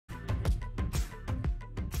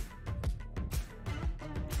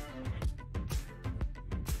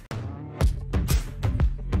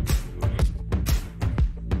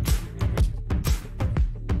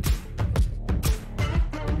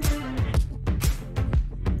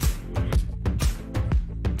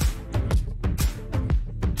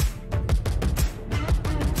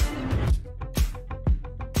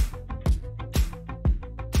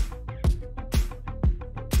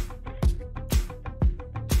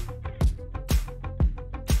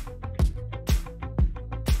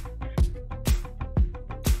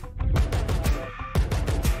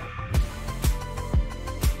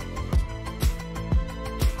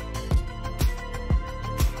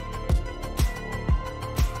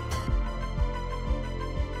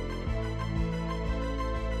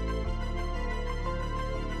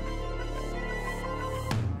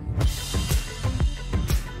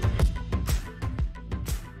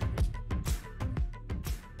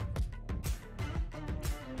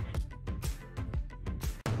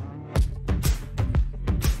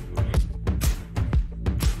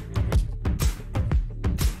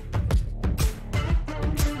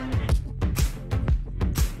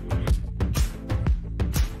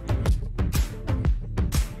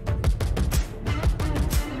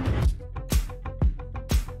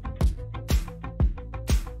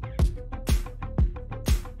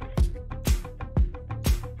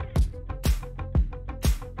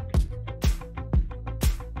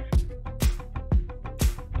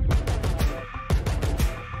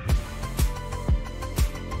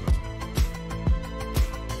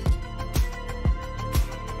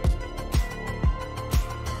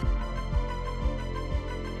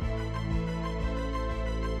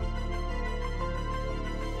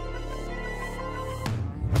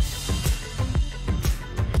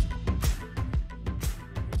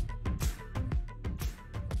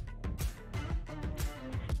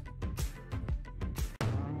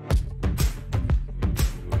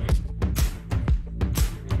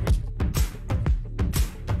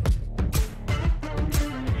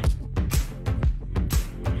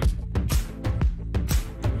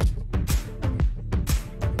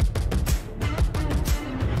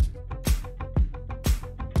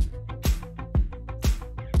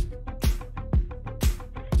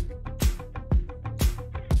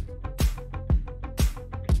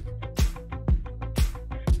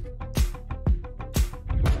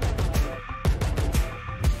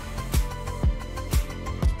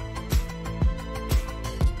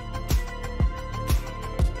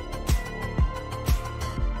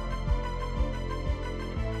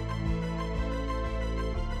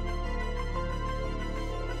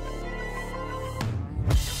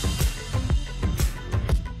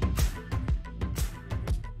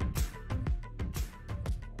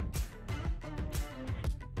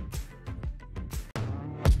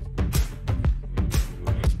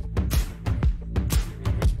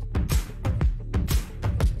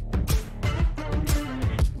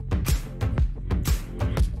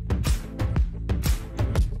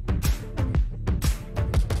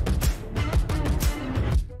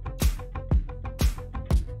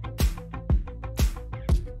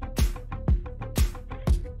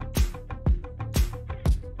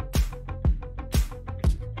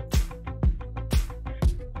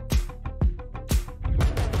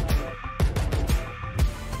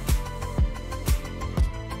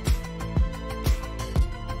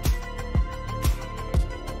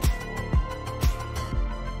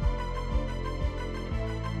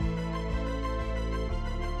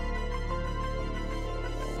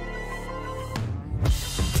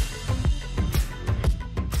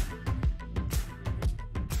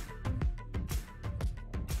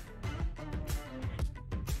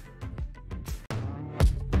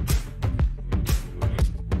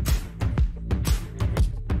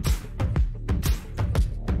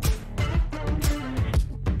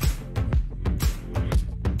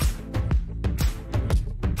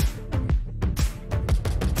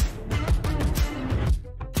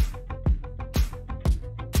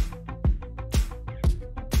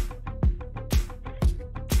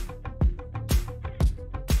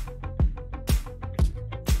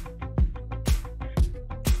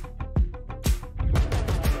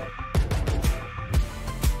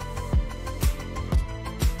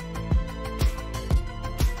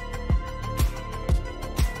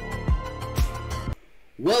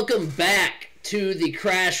Welcome back to the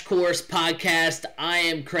Crash Course Podcast. I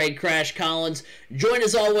am Craig Crash Collins, joined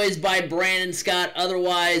as always by Brandon Scott,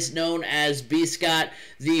 otherwise known as B. Scott.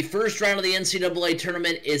 The first round of the NCAA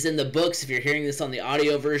Tournament is in the books. If you're hearing this on the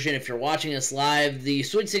audio version, if you're watching us live, the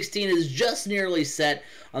Sweet 16 is just nearly set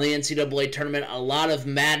on the NCAA Tournament. A lot of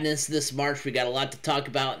madness this March. We got a lot to talk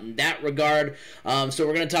about in that regard. So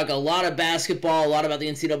we're going to talk a lot of basketball, a lot about the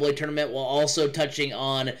NCAA Tournament, while also touching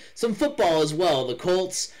on some football as well. The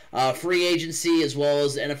Colts, free agency, as well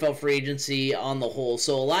as NFL free agency on the whole.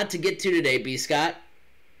 So a lot to get to today, B. Scott.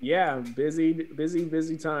 Yeah,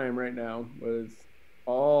 busy time right now with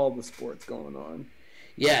all the sports going on.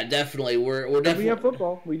 Yeah, definitely. We're definitely. We have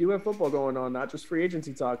football. We do have football going on, not just free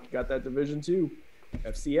agency talk. You got that Division II,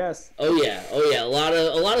 FCS. Oh yeah. A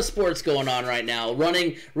lot of sports going on right now.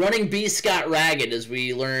 Running B. Scott ragged, as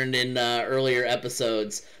we learned in earlier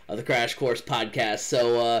episodes of the Crash Course Podcast.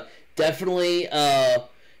 So definitely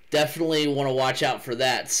want to watch out for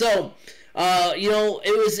that. So.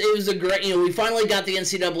 It was a great, we finally got the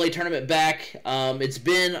NCAA tournament back. It's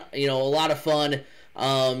been, a lot of fun,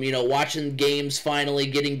 watching games finally,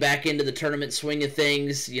 getting back into the tournament swing of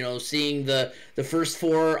things, seeing the first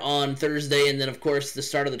four on Thursday, and then, of course, the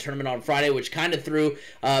start of the tournament on Friday, which kind of threw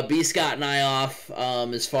B. Scott and I off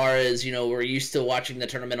as far as, we're used to watching the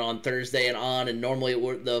tournament on Thursday and normally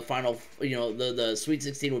the final, the Sweet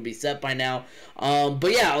 16 would be set by now.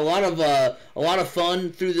 But yeah, a lot of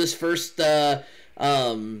fun through this first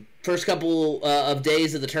couple of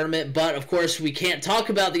days of the tournament. But of course, we can't talk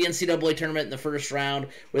about the NCAA tournament in the first round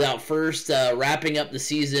without first wrapping up the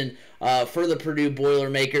season for the Purdue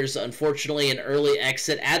Boilermakers. Unfortunately, an early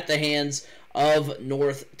exit at the hands of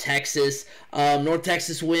North Texas. North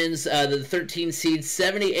Texas wins the 13 seed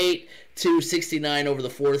 78-69 over the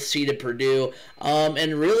 4th seeded Purdue.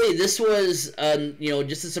 And really, this was,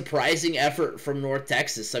 just a surprising effort from North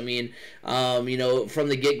Texas. I mean, from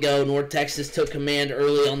the get-go, North Texas took command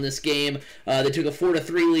early on this game. They took a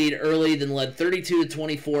 4-3 lead early, then led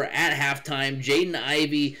 32-24 at halftime. Jaden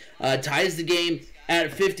Ivey ties the game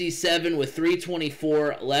at 57 with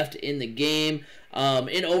 3:24 left in the game.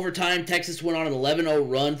 In overtime, Texas went on an 11-0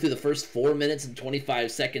 run through the first 4 minutes and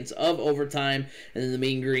 25 seconds of overtime, and then the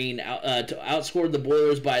Mean Green outscored the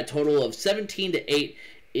Boilers by a total of 17-8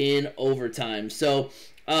 in overtime. So,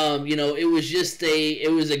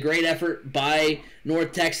 it was a great effort by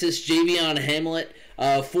North Texas. Javion Hamlet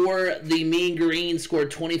for the Mean Green scored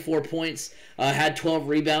 24 points. Had 12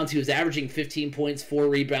 rebounds. He was averaging 15 points, 4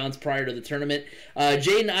 rebounds prior to the tournament.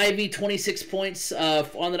 Jaden Ivey, 26 points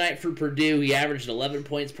on the night for Purdue. He averaged 11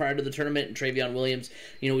 points prior to the tournament. And Travion Williams,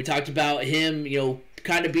 we talked about him,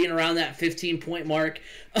 kind of being around that 15-point mark.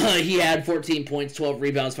 He had 14 points, 12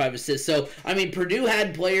 rebounds, 5 assists. So, Purdue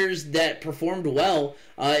had players that performed well.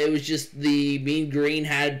 It was just the Mean Green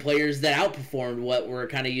had players that outperformed what we're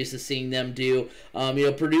kind of used to seeing them do.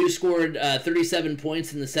 Purdue scored 37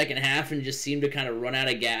 points in the second half and just seemed to kind of run out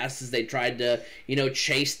of gas as they tried to,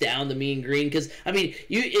 chase down the Mean Green. Because,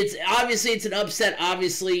 it's an upset.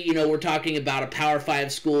 Obviously, we're talking about a Power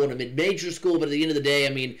 5 school and a mid-major school, but at the end of the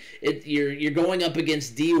day, you're going up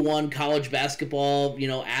against D1 college basketball,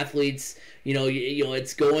 athletes.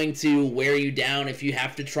 It's going to wear you down if you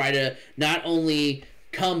have to try to not only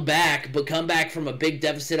come back from a big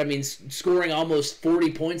deficit. Scoring almost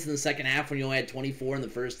 40 points in the second half when you only had 24 in the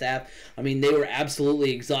first half. They were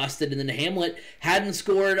absolutely exhausted. And then Hamlet hadn't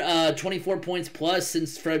scored 24 points plus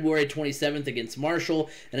since February 27th against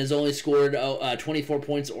Marshall and has only scored 24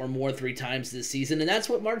 points or more 3 times this season. And that's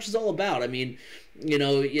what March is all about.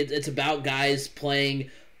 It's about guys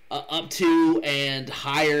playing up to and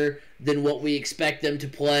higher than what we expect them to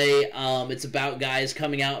play. It's about guys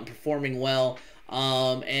coming out and performing well.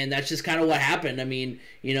 And that's just kind of what happened.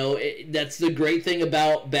 That's the great thing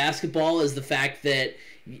about basketball is the fact that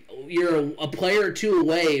you're a player or two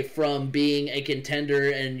away from being a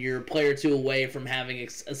contender and you're a player or two away from having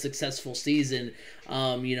a successful season.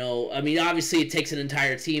 Obviously it takes an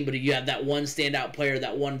entire team, but if you have that one standout player,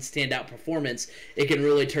 that one standout performance, it can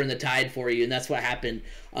really turn the tide for you. And that's what happened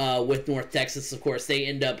with North Texas. Of course, they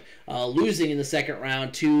end up losing in the second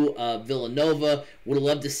round to Villanova. Would have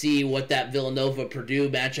loved to see what that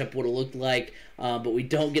Villanova-Purdue matchup would have looked like, but we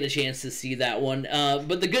don't get a chance to see that one.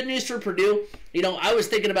 But the good news for Purdue, I was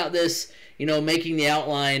thinking about this, making the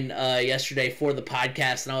outline yesterday for the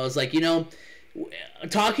podcast, and I was like,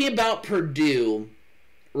 talking about Purdue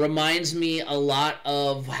reminds me a lot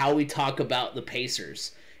of how we talk about the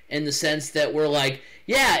Pacers in the sense that we're like,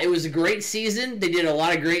 yeah, it was a great season. They did a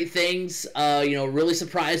lot of great things. Really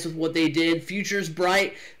surprised with what they did. Future's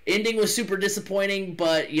bright. Ending was super disappointing,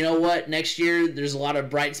 but you know what? Next year there's a lot of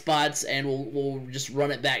bright spots, and we'll just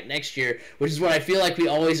run it back next year, which is what I feel like we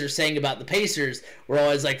always are saying about the Pacers. We're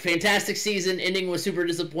always like, fantastic season. Ending was super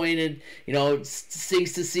disappointed. It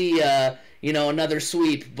stinks to see another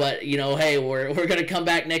sweep, but hey, we're gonna come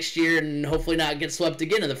back next year and hopefully not get swept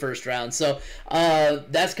again in the first round. So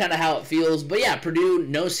that's kind of how it feels. But yeah, Purdue,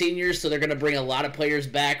 no seniors, so they're gonna bring a lot of players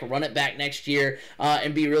back, run it back next year,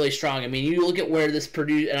 and be really strong. I mean, you look at where this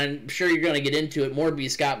Purdue, and I'm sure you're gonna get into it more, B.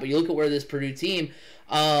 Scott, but you look at where this Purdue team,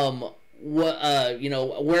 where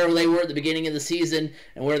they were at the beginning of the season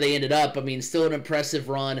and where they ended up. I mean, still an impressive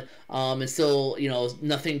run, and still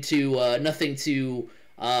nothing to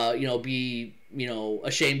be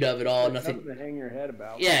ashamed of at all. Nothing to hang your head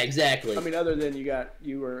about. Yeah, exactly. I mean, other than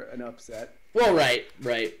you were an upset. Well, right.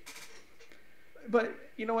 But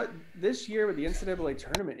you know what? This year with the NCAA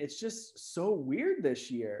tournament, it's just so weird this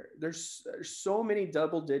year. There's so many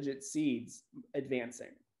double-digit seeds advancing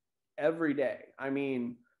every day. I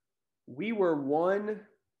mean, we were 1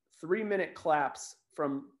 3-minute claps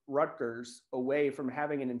from Rutgers away from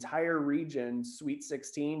having an entire region Sweet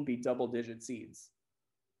 16 be double-digit seeds.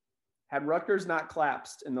 Had Rutgers not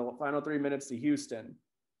collapsed in the final 3 minutes to Houston,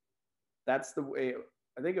 that's the way.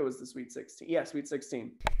 I think it was the Sweet 16. Yeah, Sweet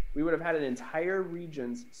 16. We would have had an entire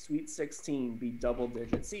region's Sweet 16 be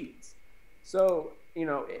double-digit seeds. So,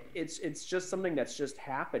 it's just something that's just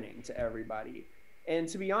happening to everybody. And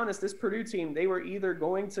to be honest, this Purdue team, they were either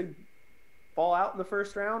going to fall out in the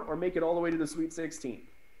first round or make it all the way to the Sweet 16.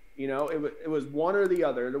 It was one or the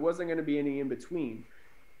other. There wasn't going to be any in between.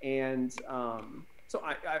 And so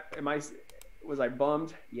was I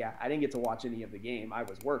bummed? Yeah, I didn't get to watch any of the game. I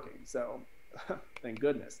was working, so thank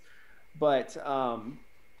goodness. But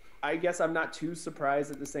I guess I'm not too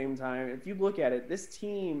surprised at the same time. If you look at it, this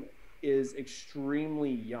team is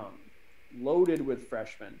extremely young, loaded with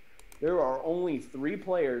freshmen. There are only 3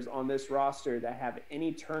 players on this roster that have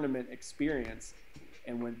any tournament experience.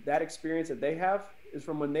 And when that experience that they have is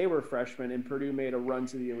from when they were freshmen and Purdue made a run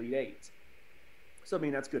to the Elite Eight. So, I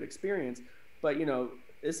mean, that's good experience. But,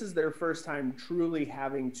 this is their first time truly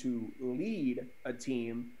having to lead a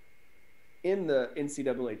team in the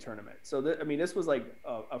NCAA tournament. So, this was like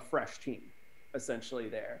a fresh team, essentially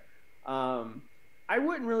there. I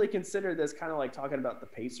wouldn't really consider this kind of like talking about the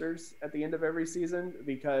Pacers at the end of every season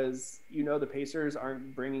because, the Pacers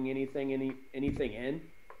aren't bringing anything in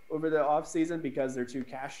over the offseason because they're too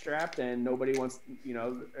cash strapped and nobody wants,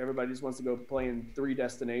 everybody just wants to go play in 3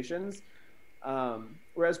 destinations.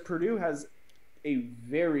 Whereas Purdue has a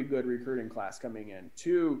very good recruiting class coming in,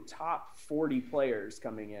 2 top 40 players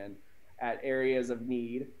coming in at areas of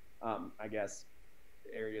need,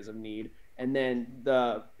 areas of need. And then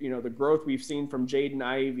the growth we've seen from Jaden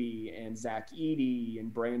Ivey and Zach Edey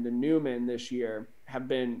and Brandon Newman this year have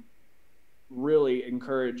been really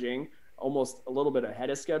encouraging, almost a little bit ahead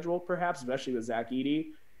of schedule, perhaps, especially with Zach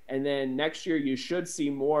Edey. And then next year, you should see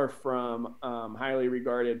more from highly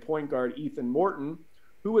regarded point guard Ethan Morton,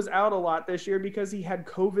 who was out a lot this year because he had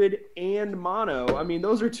COVID and mono. I mean,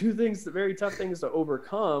 those are 2 things, very tough things to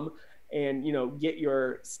overcome and, get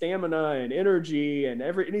your stamina and energy and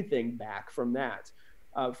anything back from that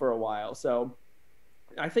for a while. So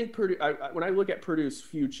I think Purdue, when I look at Purdue's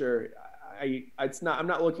future, I'm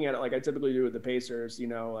not looking at it like I typically do with the Pacers,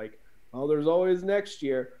 there's always next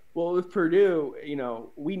year. Well, with Purdue,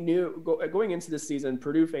 we knew going into this season,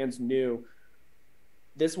 Purdue fans knew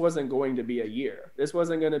this wasn't going to be a year. This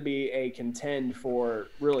wasn't going to be a contend for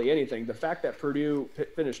really anything. The fact that Purdue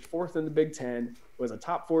finished 4th in the Big Ten, was a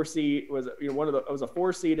top 4 seed, was a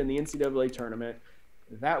 4 seed in the NCAA tournament.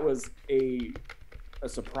 That was a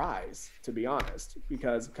surprise, to be honest,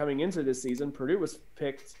 because coming into this season, Purdue was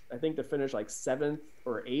picked, I think, to finish like 7th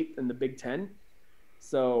or 8th in the Big Ten.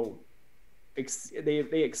 So they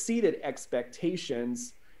exceeded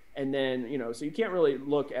expectations. And then, so you can't really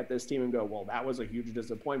look at this team and go, well, that was a huge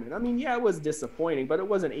disappointment. I mean, yeah, it was disappointing, but it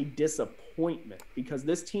wasn't a disappointment because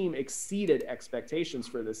this team exceeded expectations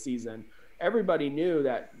for this season. Everybody knew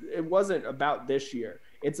that it wasn't about this year.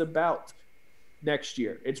 It's about next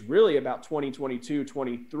year. It's really about 2022,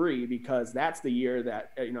 23, because that's the year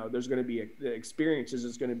that, there's going to be the experiences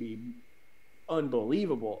is going to be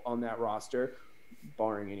unbelievable on that roster,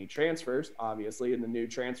 barring any transfers, obviously, in the new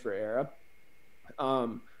transfer era.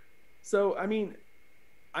 So, I mean,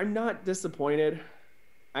 I'm not disappointed.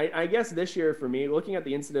 I guess this year for me, looking at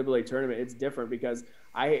the NCAA tournament, it's different because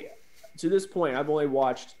to this point, I've only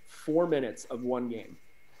watched 4 minutes of one game.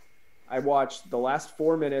 I watched the last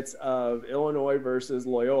 4 minutes of Illinois versus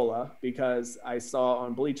Loyola because I saw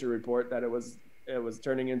on Bleacher Report that it was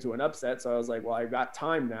turning into an upset. So I was like, well, I've got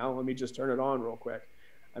time now. Let me just turn it on real quick.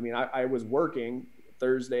 I mean, I was working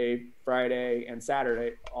Thursday, Friday, and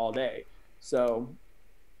Saturday all day. So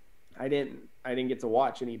I didn't get to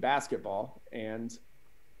watch any basketball, and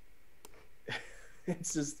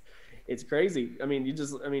it's crazy. I mean,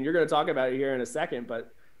 you're going to talk about it here in a second,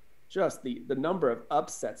 but just the number of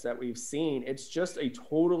upsets that we've seen, it's just a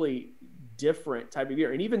totally different type of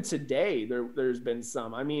year. And even today, there's been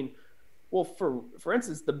some. I mean, well, for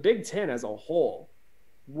instance, the Big Ten as a whole,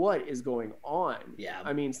 what is going on? Yeah.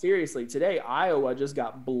 I mean, seriously, today Iowa just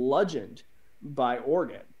got bludgeoned by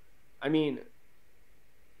Oregon. I mean,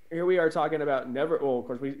 here we are talking about of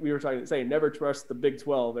course, we were saying never trust the Big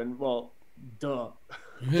 12, and well, duh.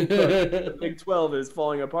 The Big 12 is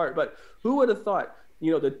falling apart. But who would have thought,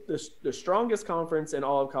 the strongest conference in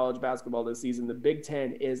all of college basketball this season, the Big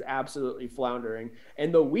Ten, is absolutely floundering.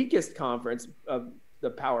 And the weakest conference of the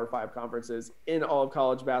Power 5 conferences in all of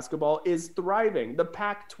college basketball is thriving. The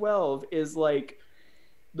Pac-12 is like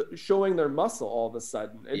showing their muscle all of a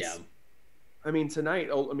sudden. I mean, tonight,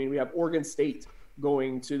 we have Oregon State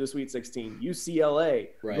going to the Sweet 16, UCLA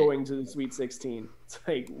going to the Sweet 16. It's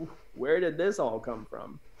like, where did this all come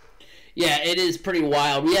from? Yeah, it is pretty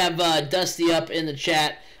wild. We have Dusty up in the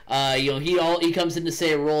chat. He comes in to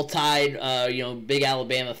say Roll Tide, big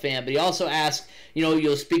Alabama fan, but he also asked,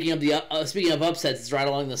 speaking of upsets, it's right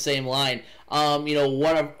along the same line.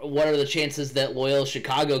 What are the chances that Loyola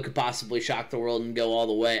Chicago could possibly shock the world and go all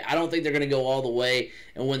the way? I don't think they're going to go all the way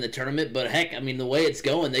and win the tournament, but heck, I mean, the way it's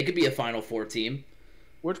going, they could be a Final Four team.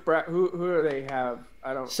 Who do they have?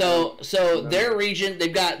 So their region, they're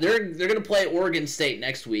going to play Oregon State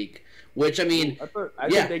next week. Which, I mean, I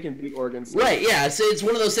think they can beat Oregon State. Right, yeah. So it's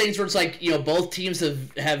one of those things where it's like, both teams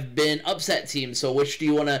have been upset teams. So which do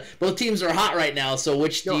you want to – both teams are hot right now. So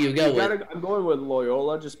which do you go with? I'm going with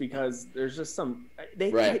Loyola just because there's just some –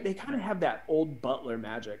 they kind of have that old Butler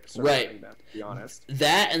magic surrounding them, to be honest.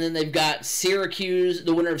 That, and then they've got Syracuse,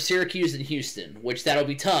 the winner of Syracuse and Houston, which that'll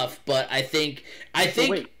be tough. But I think so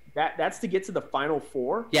wait, that's to get to the Final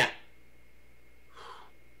Four? Yeah.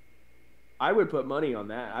 I would put money on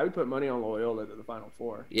that. I would put money on Loyola to the Final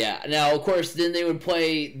Four. Yeah. Now, of course, then they would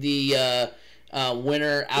play the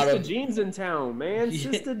winner out Sister of. Jean's in town, man. Yeah.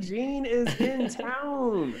 Sister Jean is in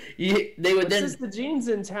town. They would then. Sister Jean's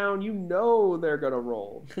in town. They're gonna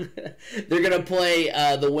roll. They're gonna play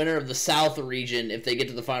the winner of the South region if they get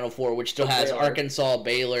to the Final Four, which still has Arkansas,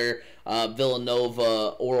 Baylor,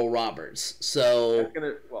 Villanova, Oral Roberts. So.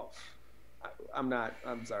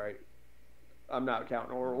 I'm sorry. I'm not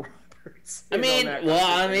counting Oral Roberts. Hey,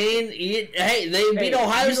 they beat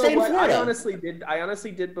Ohio State and Florida. I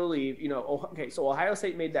honestly did believe, so Ohio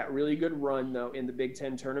State made that really good run, though, in the Big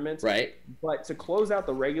Ten tournament. Right. But to close out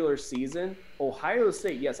the regular season, Ohio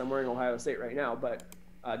State, yes, I'm wearing Ohio State right now, but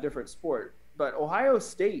different sport. But Ohio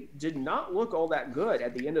State did not look all that good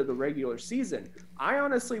at the end of the regular season. I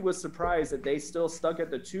honestly was surprised that they still stuck at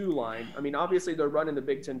the 2 line. I mean, obviously they're running the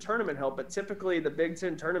Big Ten tournament help, but typically the Big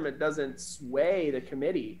Ten tournament doesn't sway the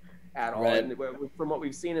committee at all, right, from what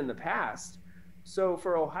we've seen in the past. So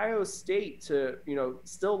for Ohio State to,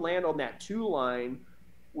 still land on that 2 line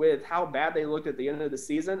with how bad they looked at the end of the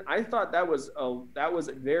season, I thought that was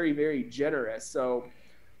very, very generous. So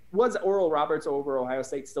was Oral Roberts over Ohio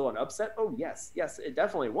State still an upset? Oh, yes, it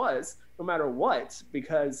definitely was, no matter what,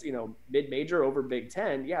 because, mid-major over Big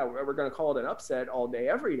Ten, yeah, we're going to call it an upset all day,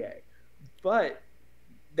 every day. But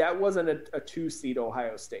that wasn't a 2-seed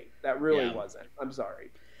Ohio State. That really wasn't. I'm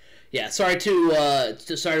sorry. Yeah, sorry to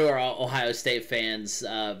our Ohio State fans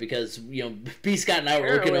because B. Scott and I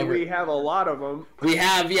were looking over. We have a lot of them. We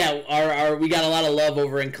have, we got a lot of love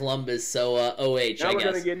over in Columbus. So OH, I guess. Now we're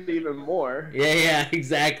gonna get even more. Yeah,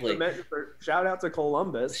 exactly. Shout out to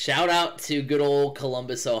Columbus. Shout out to good old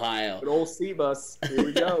Columbus, Ohio. Good old C-Bus. Here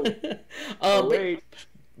we go.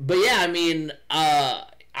 But yeah, I mean, I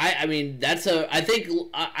think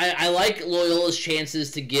I like Loyola's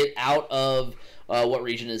chances to get out of. What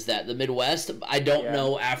region is that? The Midwest? I don't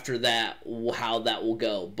know after that how that will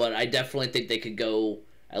go, but I definitely think they could go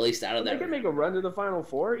at least out of that. They could make a run to the Final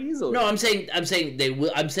Four easily. No, I'm saying they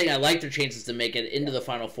will. I'm saying I like their chances to make it into the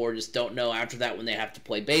Final Four. Just don't know after that when they have to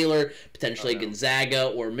play Baylor, potentially Gonzaga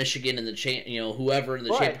or Michigan in the whoever in the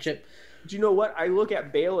championship. Do you know what? I look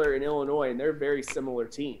at Baylor and Illinois, and they're very similar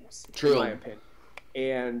teams. True, in my opinion.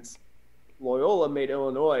 And Loyola made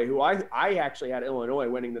Illinois, who I actually had Illinois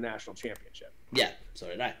winning the national championship. Yeah, so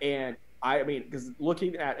did I. And because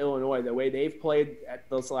looking at Illinois, the way they've played at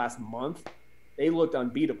this last month, they looked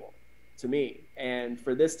unbeatable to me. And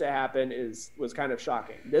for this to happen was kind of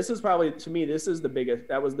shocking. This is probably, to me,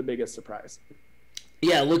 that was the biggest surprise.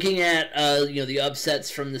 Yeah, looking at the upsets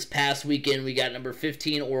from this past weekend, we got number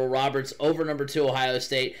 15 Oral Roberts over number 2 Ohio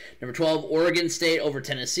State, number 12 Oregon State over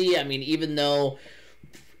Tennessee. I mean, even though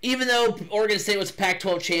Oregon State was a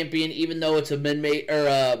Pac-12 champion, even though it's a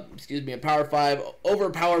a Power 5 over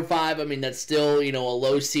Power 5, I mean that's still a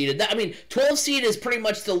low seed. 12 seed is pretty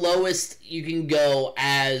much the lowest you can go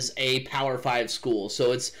as a Power 5 school.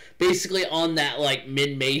 So it's basically on that like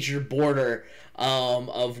mid-major border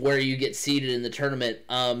of where you get seeded in the tournament.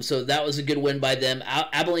 So that was a good win by them.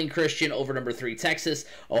 Abilene Christian over number 3 Texas,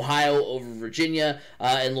 Ohio over Virginia,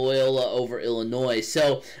 and Loyola over Illinois.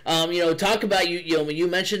 So talk about when you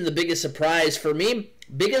mentioned the biggest surprise for me.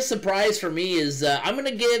 Biggest surprise for me is I'm going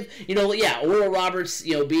to give, Oral Roberts,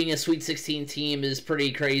 being a Sweet 16 team is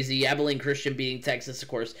pretty crazy. Abilene Christian beating Texas, of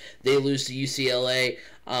course, they lose to UCLA,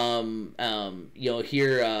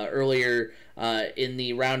 earlier in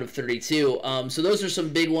the round of 32. So those are some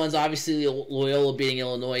big ones. Obviously, Loyola beating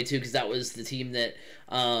Illinois, too, because that was the team that,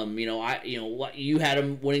 you had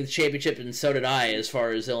them winning the championship, and so did I, as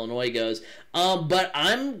far as Illinois goes. But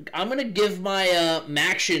I'm gonna give my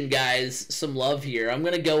Maction guys some love here. I'm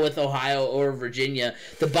gonna go with Ohio over Virginia.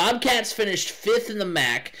 The Bobcats finished 5th in the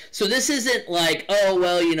MAC, so this isn't like,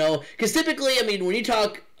 because typically, when you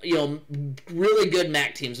talk really good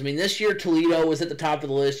MAC teams. this year Toledo was at the top of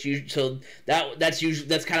the list, so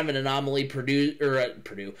that's kind of an anomaly.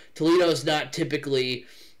 Toledo's not typically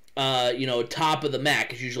top of the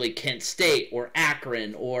MAC. Is usually Kent State or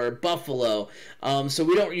Akron or Buffalo. So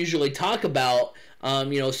we don't usually talk about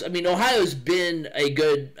Ohio's been a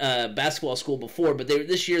good basketball school before, but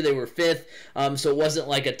this year they were 5th, so it wasn't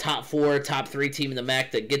like a top 4, top 3 team in the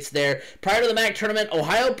MAC that gets there. Prior to the MAC tournament,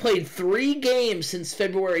 Ohio played 3 games since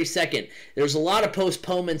February 2nd. There's a lot of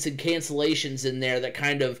postponements and cancellations in there that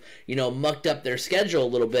kind of, mucked up their schedule a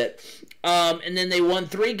little bit. And then they won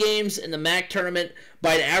 3 games in the MAC tournament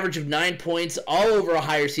by an average of 9 points, all over a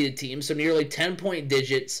higher seeded team, so nearly 10-point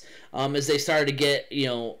digits as they started to get,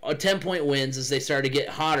 10-point wins as they started to get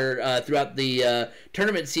hotter throughout the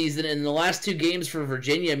tournament season. And the last 2 games for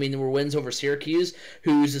Virginia, there were wins over Syracuse,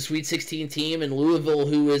 who's a Sweet 16 team, and Louisville,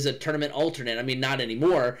 who is a tournament alternate. Not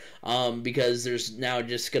anymore, because there's now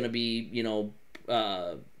just going to be,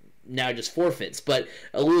 now just forfeits. But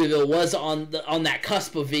Louisville was on that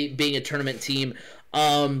cusp of being a tournament team.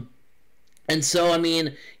 And so,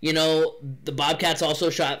 the Bobcats also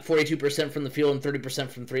shot 42% from the field and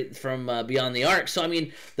 30% from beyond the arc. So,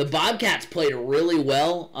 the Bobcats played really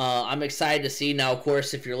well. I'm excited to see now. Of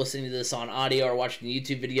course, if you're listening to this on audio or watching the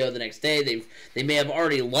YouTube video the next day, they may have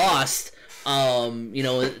already lost, in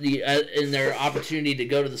their opportunity to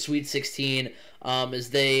go to the Sweet 16.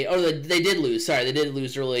 They did lose. Sorry, they did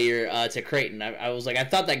lose earlier to Creighton. I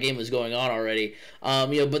thought that game was going on already.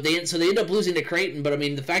 But they end up losing to Creighton. But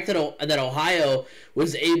the fact that Ohio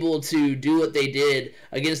was able to do what they did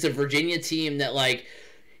against a Virginia team that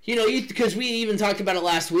because we even talked about it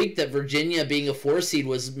last week that Virginia being a 4 seed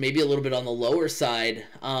was maybe a little bit on the lower side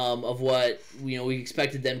of what we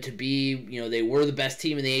expected them to be. They were the best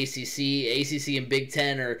team in the ACC. ACC and Big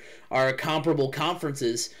Ten are comparable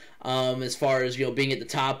conferences. As far as being at the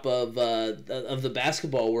top of the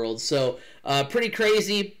basketball world, so pretty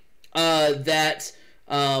crazy that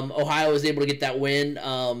Ohio was able to get that win,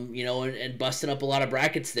 and busting up a lot of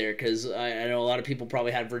brackets there, because I know a lot of people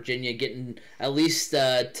probably had Virginia getting at least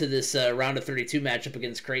to this round of 32 matchup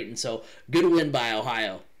against Creighton. So good win by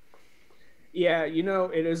Ohio. Yeah,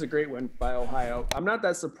 it is a great win by Ohio. I'm not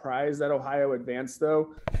that surprised that Ohio advanced,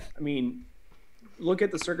 though. Look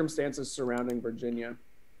at the circumstances surrounding Virginia.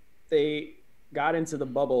 They got into the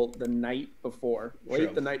bubble the night before,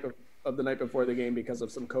 the night before the game, because of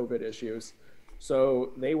some COVID issues.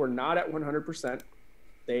 So they were not at 100%.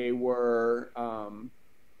 They were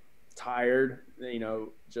tired. They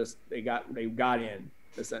got in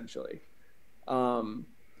essentially.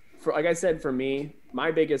 Like I said, for me, my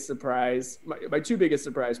biggest surprise, my 2 biggest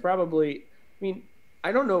surprise, probably.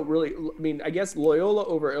 I don't know really. I guess Loyola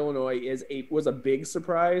over Illinois was a big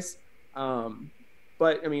surprise.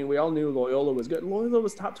 But, we all knew Loyola was good. Loyola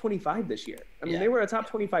was top 25 this year. They were a top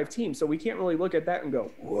 25 team, so we can't really look at that and go,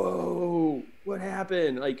 whoa, what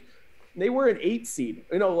happened? They were an 8 seed.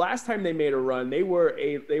 Last time they made a run, they were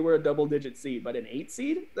a double-digit seed, but an 8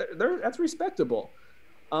 seed? That's respectable.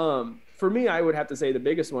 For me, I would have to say the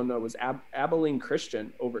biggest one, though, was Abilene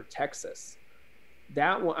Christian over Texas.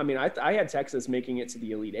 That one, I had Texas making it to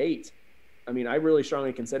the Elite 8. I really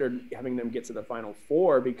strongly considered having them get to the Final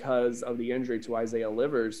 4 because of the injury to Isaiah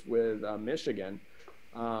Livers with Michigan.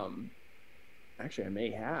 Actually, I may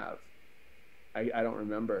have. I don't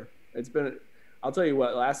remember. It's been, I'll tell you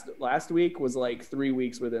what, last week was like 3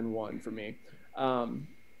 weeks within one for me.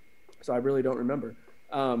 So I really don't remember.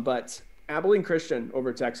 But Abilene Christian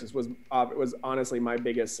over Texas was honestly my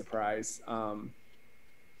biggest surprise.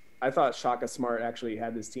 I thought Shaka Smart actually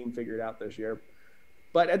had this team figured out this year.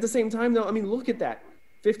 But at the same time, though, I mean, look at that.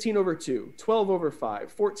 15 over 2, 12 over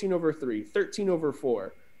 5, 14 over 3, 13 over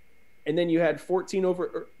 4. And then you had 13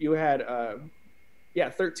 over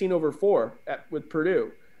 4 with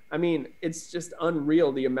Purdue. I mean, it's just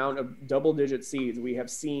unreal the amount of double-digit seeds we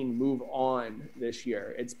have seen move on this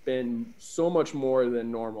year. It's been so much more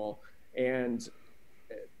than normal. And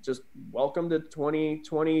just welcome to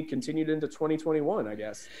 2020, continued into 2021, I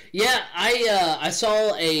guess. Yeah, I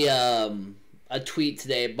saw a tweet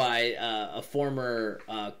today by a former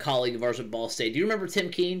colleague of ours at Ball State. Do you remember Tim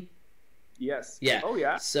Keene? Yes. Yeah. Oh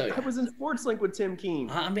yeah. So I was in Sports Link with Tim Keene.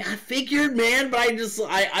 I mean, I figured, man, but I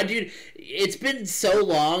dude, it's been so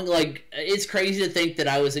long. Like, it's crazy to think that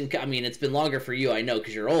I was in. I mean, it's been longer for you, I know,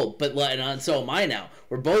 because you're old. But and so am I now.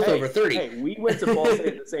 We're both over 30. Hey, we went to Ball State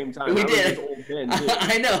at the same time. We did. Old Ben, too.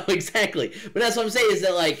 I know, exactly. But that's what I'm saying is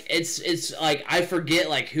that, like, it's like I forget,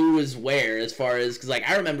 like, who was where as far as, because, like,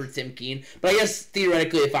 I remember Tim Keene. But I guess,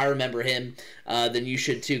 theoretically, if I remember him, then you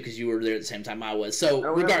should, too, because you were there at the same time I was. So,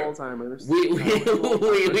 Alzheimer's.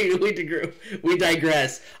 We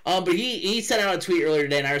digress. But he sent out a tweet earlier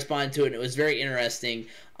today, and I responded to it, and it was very interesting.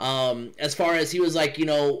 As far as he was like,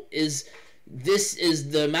 this is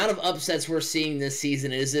the amount of upsets we're seeing this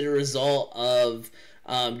season. Is it a result of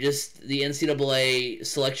just the NCAA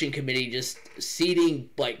selection committee just seeding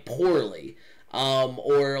like poorly,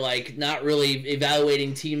 or like not really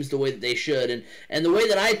evaluating teams the way that they should? And the way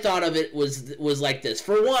that I thought of it was like this.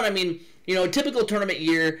 For one, I mean, a typical tournament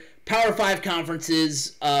year, Power 5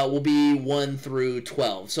 conferences will be 1 through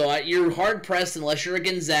 12. So you're hard pressed unless you're a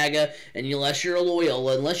Gonzaga and unless you're a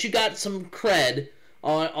Loyola, unless you got some cred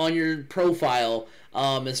on your profile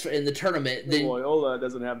as in the tournament. Then Loyola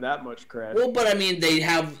doesn't have that much credit. Well, but I mean,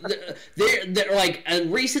 they're like a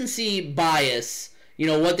recency bias.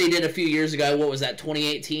 What they did a few years ago. What was that?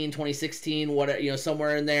 2018, 2016.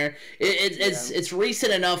 Somewhere in there. It's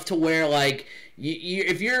recent enough to where like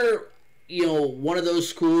if you're one of those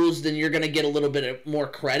schools, then you're going to get a little bit more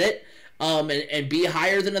credit. And be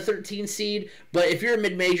higher than a 13 seed. But if you're a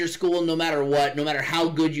mid-major school, no matter what, no matter how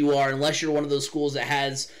good you are, unless you're one of those schools that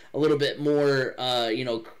has a little bit more,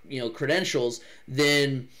 credentials,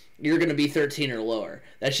 then you're going to be 13 or lower.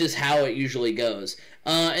 That's just how it usually goes.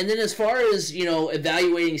 And then as far as,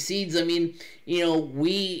 evaluating seeds, I mean,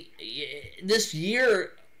 this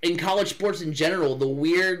year in college sports in general, the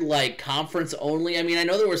weird, like, conference only. I mean, I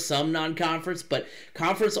know there was some non-conference, but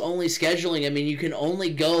conference only scheduling, I mean, you can only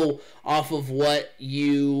go off of what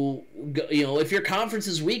if your conference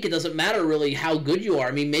is weak, it doesn't matter really how good you are.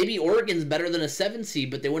 I mean, maybe Oregon's better than a 7 seed,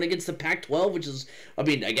 but they went against the Pac-12, which is, I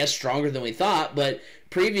mean, I guess stronger than we thought, but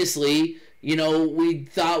previously, we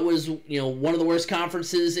thought was, one of the worst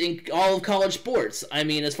conferences in all of college sports. I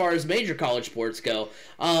mean, as far as major college sports go.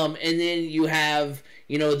 And then you have,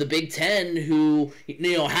 the Big Ten, who,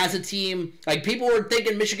 has a team, like, people were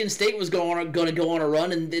thinking Michigan State was going to go on a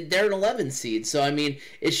run, and they're an 11 seed. So, I mean,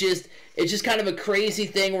 it's just kind of a crazy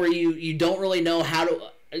thing where you don't really know how to,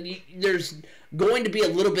 there's going to be a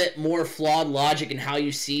little bit more flawed logic in how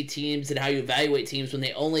you see teams and how you evaluate teams when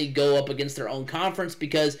they only go up against their own conference,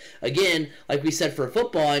 because, again, like we said for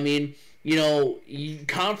football, I mean,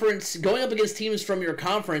 conference, going up against teams from your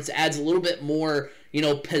conference adds a little bit more,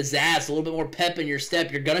 pizzazz, a little bit more pep in your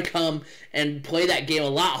step. You're going to come and play that game a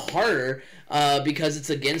lot harder because it's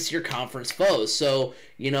against your conference foes. So,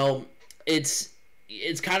 it's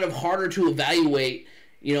kind of harder to evaluate,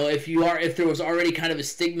 if there was already kind of a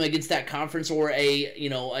stigma against that conference, or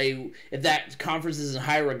if that conference is in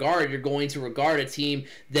high regard, you're going to regard a team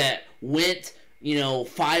that went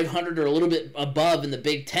 500 or a little bit above in the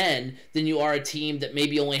Big Ten than you are a team that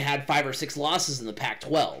maybe only had 5 or 6 losses in the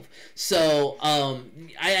Pac-12. So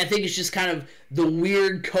I think it's just kind of the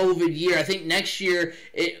weird COVID year. I think next year,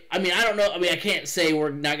 I don't know. I mean, I can't say we're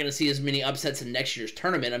not going to see as many upsets in next year's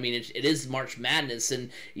tournament. I mean, it is March Madness, and,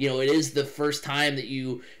 it is the first time that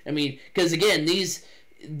because again,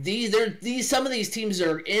 some of these teams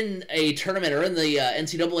are in a tournament or in the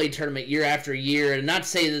NCAA tournament year after year, and not to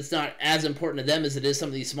say that it's not as important to them as it is some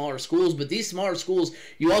of these smaller schools, but these smaller schools,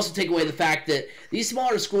 you also take away the fact that these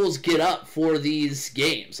smaller schools get up for these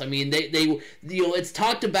games. I mean, they it's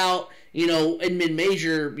talked about, in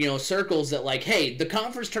mid-major, circles that, like, hey, the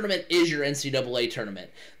conference tournament is your NCAA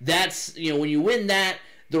tournament. That's, when you win that,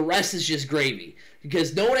 The rest is just gravy.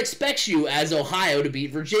 Because no one expects you as Ohio to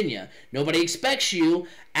beat Virginia. Nobody expects you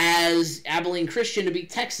as Abilene Christian to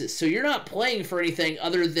beat Texas. So you're not playing for anything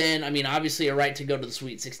other than, I mean, obviously a right to go to the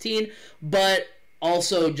Sweet 16, but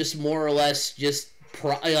also just more or less just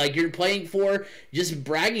like you're playing for just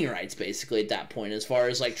bragging rights basically at that point, as far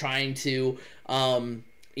as like trying to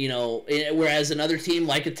whereas another team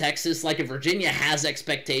like a Texas, like a Virginia, has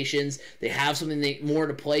expectations. They have something more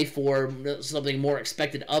to play for, something more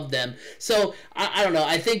expected of them. So I don't know.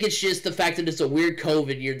 I think it's just the fact that it's a weird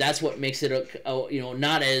COVID year. That's what makes it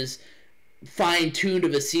not as fine-tuned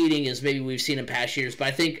of a seeding as maybe we've seen in past years. But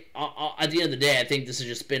I think at the end of the day, I think this has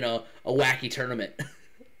just been a wacky tournament.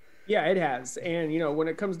 Yeah, it has. And when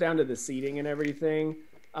it comes down to the seeding and everything,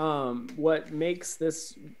 what makes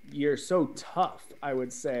this year so tough, I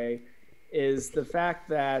would say, is the fact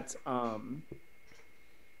that,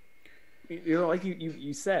 like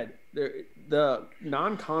you said, the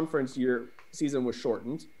non-conference year season was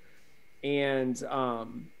shortened, and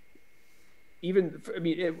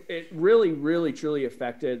it really, really, truly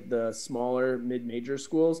affected the smaller mid-major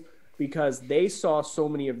schools because they saw so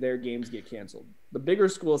many of their games get canceled. The bigger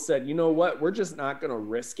schools said, you know what, we're just not going to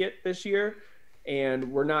risk it this year.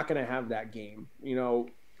 And we're not going to have that game. We'll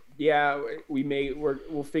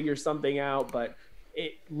figure something out, but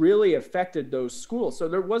it really affected those schools. So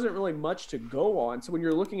there wasn't really much to go on. So when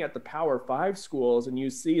you're looking at the Power 5 schools and you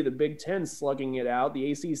see the Big Ten slugging it out,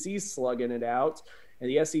 the ACC slugging it out, and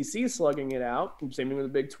the SEC slugging it out, same thing with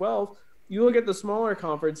the Big 12, you look at the smaller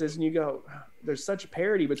conferences and you go, there's such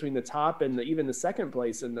parity between the top and even the second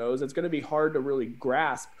place in those. It's going to be hard to really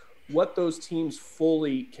grasp what those teams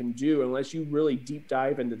fully can do unless you really deep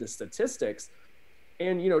dive into the statistics.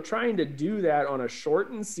 And trying to do that on a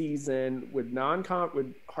shortened season with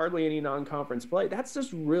hardly any non-conference play, that's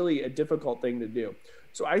just really a difficult thing to do.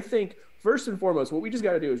 So I think first and foremost, what we just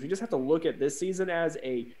got to do is we just have to look at this season as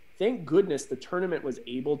thank goodness the tournament was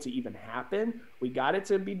able to even happen. We got it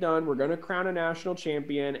to be done. We're going to crown a national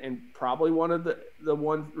champion, and probably one of the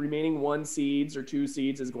remaining 1 seeds or 2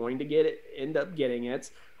 seeds is going to end up getting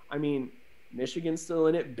it. I mean, Michigan's still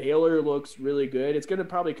in it. Baylor looks really good. It's going to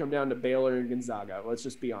probably come down to Baylor and Gonzaga. Let's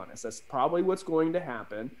just be honest. That's probably what's going to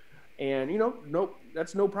happen. And,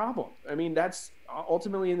 that's no problem. I mean, that's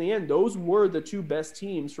ultimately in the end, those were the 2 best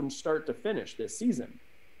teams from start to finish this season.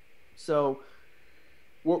 So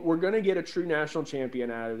we're going to get a true national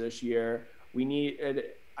champion out of this year.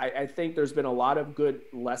 I think there's been a lot of good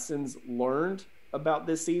lessons learned about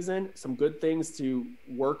this season, some good things to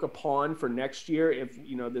work upon for next year if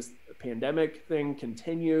this pandemic thing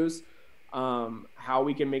continues, how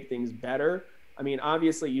we can make things better. I mean,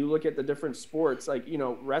 obviously you look at the different sports, like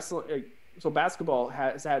wrestling, so basketball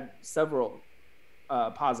has had several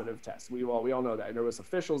positive tests. We all know that there was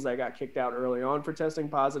officials that got kicked out early on for testing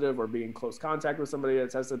positive or being in close contact with somebody that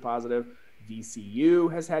tested positive.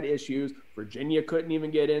 VCU has had issues. Virginia couldn't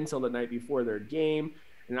even get in till the night before their game.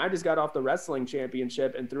 And I just got off the wrestling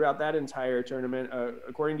championship, and throughout that entire tournament,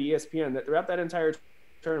 according to ESPN, throughout that entire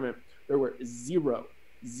tournament, there were zero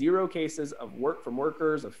cases of from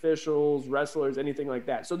workers, officials, wrestlers, anything like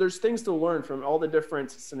that. So there's things to learn from all the different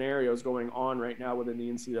scenarios going on right now within the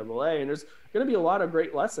NCAA, and there's going to be a lot of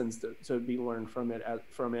great lessons to be learned from it.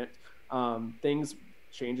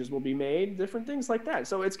 Changes will be made, different things like that.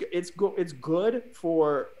 So it's good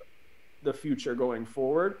for the future going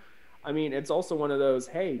forward. I mean, it's also one of those,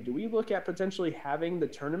 hey, do we look at potentially having the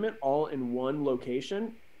tournament all in one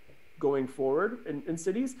location going forward in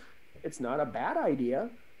cities? It's not a bad idea.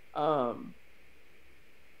 So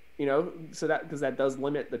that, because that does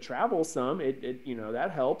limit the travel some,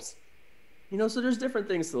 that helps. So there's different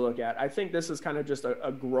things to look at. I think this is kind of just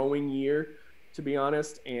a growing year, to be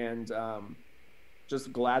honest, and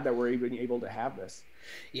just glad that we're even able to have this.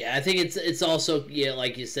 Yeah, I think it's also,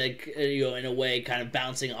 like you said, in a way, kind of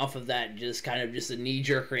bouncing off of that, just kind of just a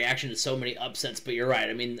knee-jerk reaction to so many upsets. But you're right.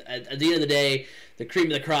 I mean, at the end of the day, the cream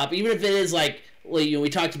of the crop, even if it is like, we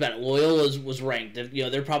talked about it, Loyola was ranked.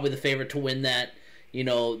 They're probably the favorite to win that,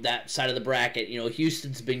 that side of the bracket.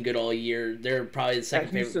 Houston's been good all year. They're probably the second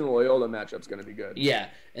favorite. Houston-Loyola matchup's going to be good. Yeah,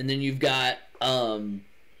 and then you've got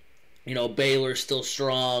Baylor's still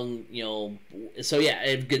strong, so yeah,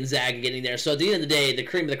 and Gonzaga getting there. So at the end of the day, the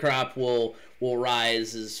cream of the crop will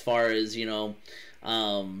rise as far as, so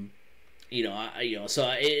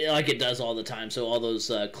like it does all the time. So all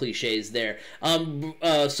those cliches there.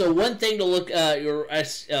 So one thing to look,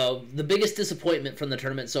 the biggest disappointment from the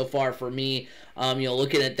tournament so far for me,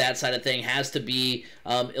 looking at that side of thing, has to be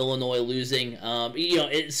Illinois losing.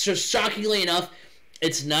 It's just shockingly enough,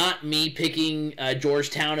 it's not me picking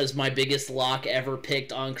Georgetown as my biggest lock ever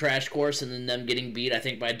picked on Crash Course, and then them getting beat, I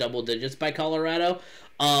think, by double digits by Colorado.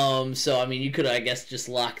 So, I mean, you could, I guess, just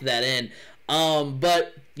lock that in.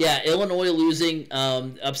 But, yeah, Illinois losing,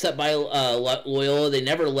 upset by Loyola. They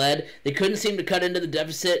never led. They couldn't seem to cut into the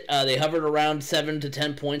deficit. They hovered around 7 to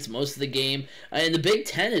 10 points most of the game. And the Big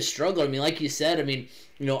Ten has struggled. I mean, like you said, I mean,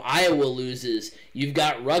 Iowa loses. You've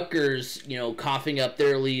got Rutgers, coughing up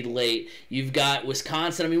their lead late. You've got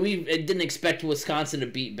Wisconsin. I mean, we didn't expect Wisconsin to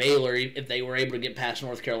beat Baylor if they were able to get past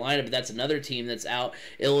North Carolina, but that's another team that's out.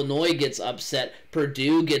 Illinois gets upset.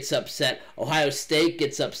 Purdue gets upset. Ohio State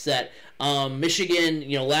gets upset. Michigan,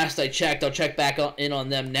 last I checked, I'll check back in on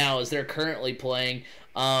them now as they're currently playing.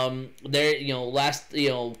 They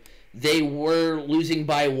were losing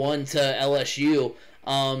by 1 to LSU.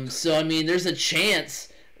 So, I mean, there's a chance.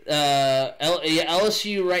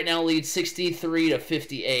 LSU right now leads 63 to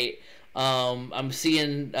 58. I'm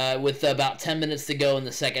seeing with about 10 minutes to go in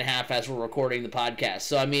the second half as we're recording the podcast.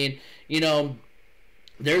 So, I mean,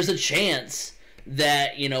 there's a chance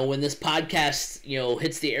that, when this podcast,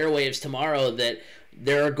 hits the airwaves tomorrow, that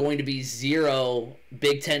there are going to be 0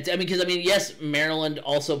 Big Ten. Yes, Maryland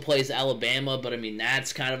also plays Alabama, but I mean,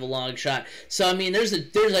 that's kind of a long shot. So, I mean, there's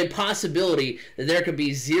a possibility that there could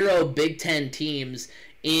be 0 Big Ten teams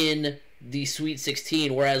in the Sweet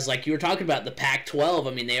 16, whereas like you were talking about the Pac-12,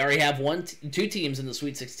 I mean, they already have 2 teams in the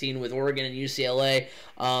Sweet 16 with Oregon and UCLA.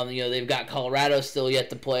 They've got Colorado still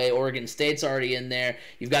yet to play. Oregon State's already in there.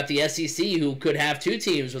 You've got the SEC, who could have 2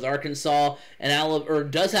 teams with Arkansas and or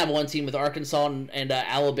does have 1 team with Arkansas and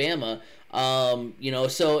Alabama. So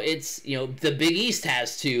it's the Big East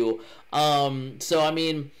has 2. So I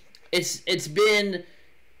mean, it's been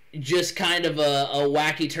just kind of a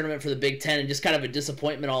wacky tournament for the Big Ten and just kind of a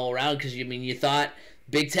disappointment all around, because you thought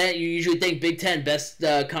Big Ten, you usually think Big Ten best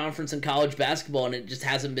conference in college basketball, and it just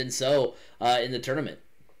hasn't been so in the tournament.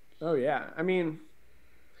 Oh yeah, I mean,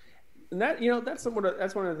 and that that's one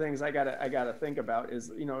of the things I gotta think about is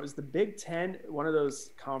is the Big Ten one of those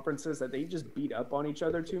conferences that they just beat up on each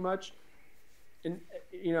other too much, and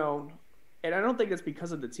and I don't think it's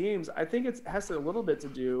because of the teams. I think it has a little bit to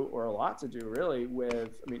do, or a lot to do, really, with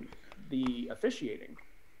the officiating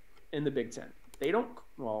in the Big Ten. They don't.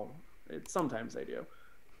 Well, sometimes they do,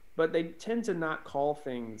 but they tend to not call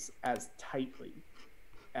things as tightly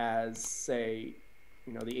as, say,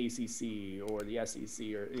 the ACC or the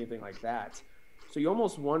SEC or anything like that. So you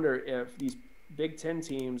almost wonder if these Big Ten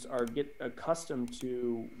teams get accustomed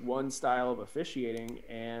to one style of officiating,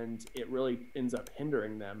 and it really ends up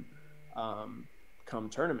hindering them come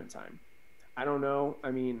tournament time. I don't know.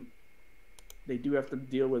 I mean, they do have to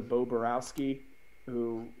deal with Bo Borowski,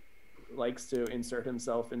 who likes to insert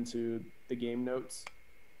himself into the game notes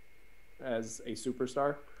as a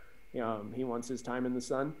superstar. He wants his time in the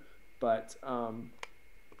sun. But,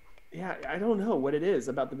 yeah, I don't know what it is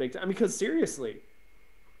about the Big Ten. Because seriously,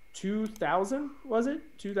 2000, was it?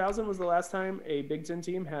 2000 was the last time a Big Ten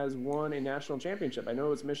team has won a national championship. I know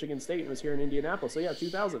it was Michigan State, and it was here in Indianapolis. So, yeah,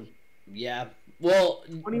 2000. Yeah. Well,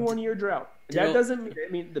 21-year drought. That doesn't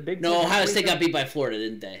mean the Big Ten. No, Ohio State got beat by Florida,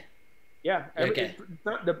 didn't they? Yeah. Okay.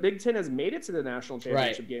 The Big Ten has made it to the national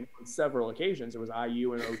championship game on several occasions. It was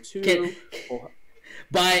IU in 02.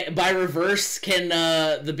 By reverse, can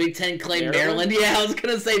the Big Ten claim Maryland? Yeah, I was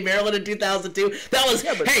gonna say Maryland in 2002. That was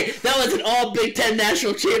that was an all Big Ten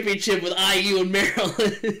national championship with IU and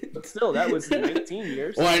Maryland. But still, that was 19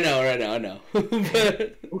 years. Well, I know.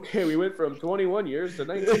 But, okay, we went from 21 years to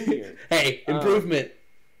 19 years. Hey, improvement.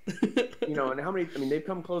 And how many? I mean, they've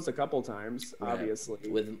come close a couple times, obviously.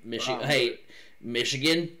 With Michigan,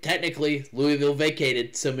 Michigan technically Louisville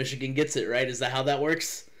vacated, so Michigan gets it, right? Is that how that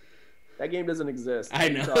works? That game doesn't exist. I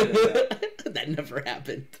know. That never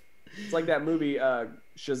happened. It's like that movie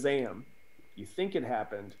Shazam. You think it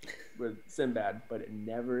happened with Sinbad, but it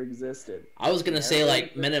never existed. I was going to say,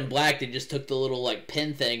 like, Men in Black, they just took the little, like,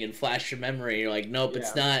 pin thing and flashed your memory. You're like, nope,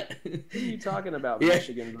 it's not. What are you talking about,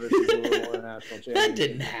 Michigan versus Louisville in national championship? That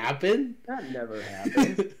didn't happen. That never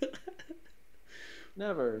happened.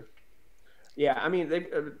 Never. Yeah, I mean,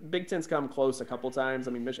 Big Ten's come close a couple times.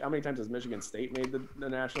 I mean, how many times has Michigan State made the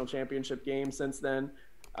national championship game since then?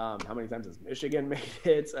 How many times has Michigan made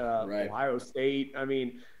it? Ohio State. I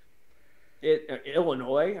mean,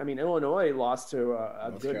 Illinois. I mean, Illinois lost to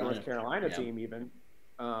a good North Carolina team even.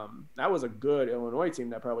 That was a good Illinois team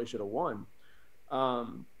that probably should have won.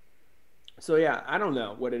 So, yeah, I don't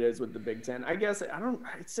know what it is with the Big Ten. I guess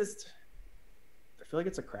it's just – I feel like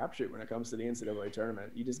it's a crapshoot when it comes to the NCAA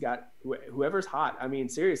tournament. You just got whoever's hot. I mean,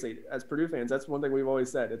 seriously, as Purdue fans, that's one thing we've always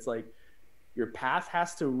said. It's like your path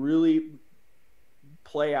has to really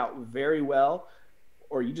play out very well,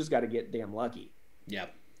 or you just got to get damn lucky.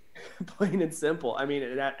 Yep. Plain and simple. I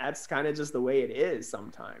mean, that's kind of just the way it is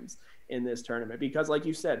sometimes in this tournament, because like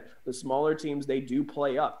you said, the smaller teams, they do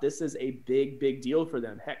play up. This is a big deal for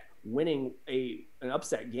them. Heck, winning an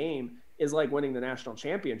upset game is like winning the national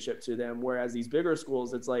championship to them. Whereas these bigger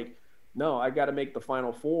schools, it's like, no, I got to make the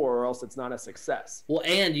Final Four or else it's not a success. Well,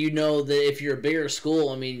 and you know that if you're a bigger school,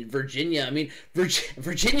 I mean, Virginia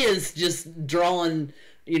is just drawing,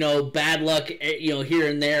 you know, bad luck, you know, here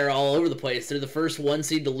and there all over the place. They're the first 1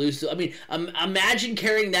 seed to lose. I mean, imagine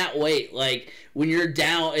carrying that weight. Like when you're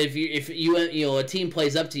down, if you know, a team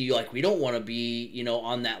plays up to you, like, we don't want to be, you know,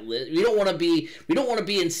 on that list. We don't want to be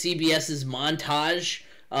in CBS's montage.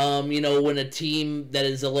 You know, when a team that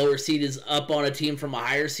is a lower seed is up on a team from a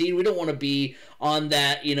higher seed, we don't want to be on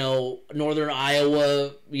that, you know, Northern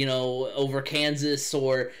Iowa, you know, over Kansas,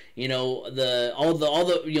 or, you know, all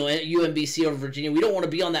the you know, UMBC over Virginia. We don't want to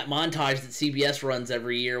be on that montage that CBS runs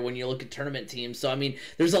every year when you look at tournament teams. So I mean,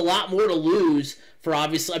 there's a lot more to lose for,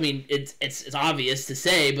 obviously. I mean, it's obvious to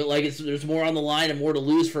say, but like there's more on the line and more to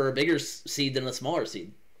lose for a bigger seed than a smaller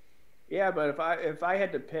seed. Yeah, but if I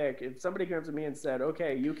had to pick, if somebody came up to me and said,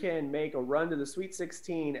 okay, you can make a run to the Sweet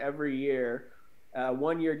 16 every year,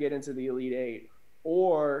 1 year get into the Elite Eight,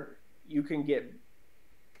 or you can get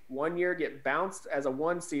 1 year get bounced as a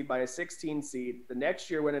 1 seed by a 16 seed, the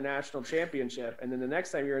next year win a national championship, and then the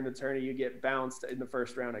next time you're in the tourney, you get bounced in the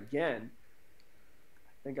first round again.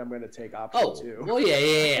 I think I'm going to take option 2. Oh,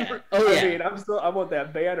 yeah. Oh, yeah. I mean, I want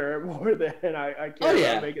that banner more than I care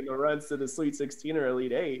about making the runs to the Sweet 16 or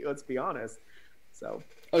Elite Eight. Let's be honest. So.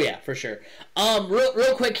 Oh, yeah, for sure.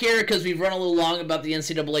 Real quick here, because we've run a little long about the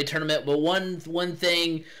NCAA tournament, but one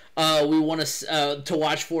thing we want to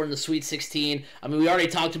watch for in the Sweet 16. I mean, we already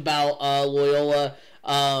talked about Loyola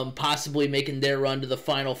possibly making their run to the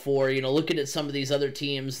Final Four. You know, looking at some of these other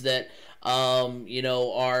teams that you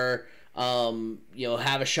know, are you know,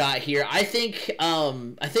 have a shot here. I think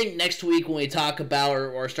next week when we talk about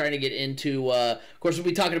or starting to get into of course we'll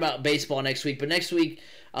be talking about baseball next week, but next week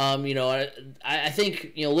you know, I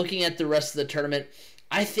think, you know, looking at the rest of the tournament,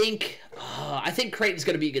 I think Creighton's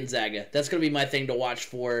going to beat Gonzaga. That's going to be my thing to watch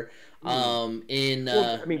for. I mean,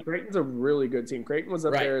 Creighton's a really good team. Creighton was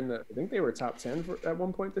up there in I think they were top 10 at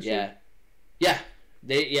one point this year. Yeah.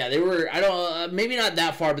 They were, I don't, maybe not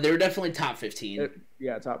that far, but they were definitely top 15.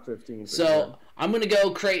 Top 15. So sure. I'm going to go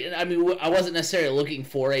Creighton. I mean, I wasn't necessarily looking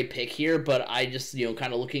for a pick here, but I just, you know,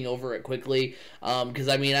 kind of looking over it quickly. Because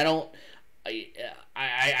I mean, I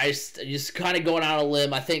just kind of going out on a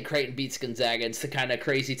limb. I think Creighton beats Gonzaga. It's the kind of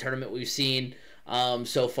crazy tournament we've seen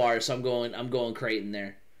so far. So I'm going Creighton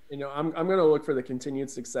there. You know, I'm going to look for the continued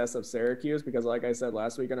success of Syracuse, because like I said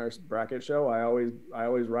last week on our bracket show, I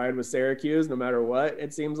always ride with Syracuse no matter what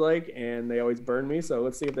it seems like, and they always burn me. So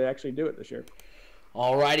let's see if they actually do it this year.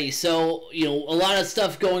 Alrighty, so, you know, a lot of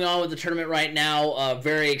stuff going on with the tournament right now.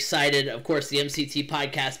 Very excited. Of course, the MCT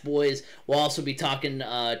podcast boys will also be talking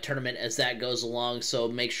tournament as that goes along, so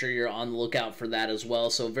make sure you're on the lookout for that as well.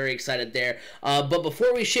 So very excited there. But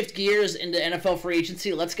before we shift gears into NFL free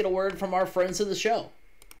agency, let's get a word from our friends of the show.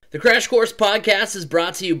 The Crash Course Podcast is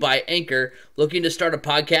brought to you by Anchor. Looking to start a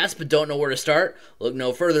podcast but don't know where to start? Look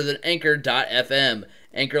no further than Anchor.fm.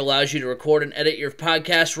 Anchor allows you to record and edit your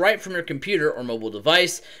podcast right from your computer or mobile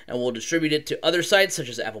device, and will distribute it to other sites such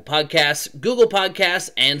as Apple Podcasts, Google Podcasts,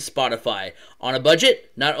 and Spotify. On a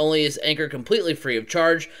budget, not only is Anchor completely free of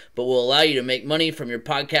charge, but will allow you to make money from your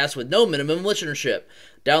podcast with no minimum listenership.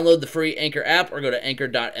 Download the free Anchor app or go to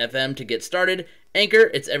Anchor.fm to get started.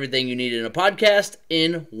 Anchor, it's everything you need in a podcast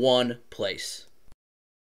in one place.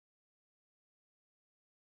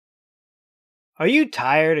 Are you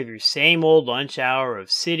tired of your same old lunch hour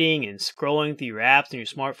of sitting and scrolling through your apps on your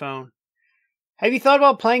smartphone? Have you thought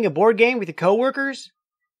about playing a board game with your coworkers?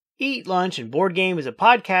 Eat Lunch and Board Game is a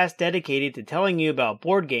podcast dedicated to telling you about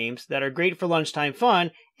board games that are great for lunchtime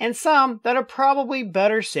fun, and some that are probably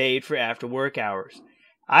better saved for after work hours.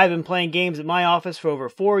 I've been playing games at my office for over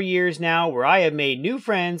 4 years now, where I have made new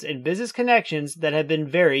friends and business connections that have been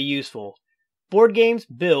very useful. Board games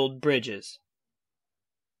build bridges.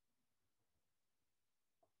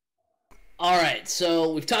 All right,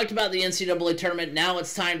 so we've talked about the NCAA tournament. Now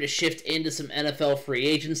it's time to shift into some NFL free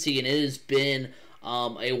agency, and it has been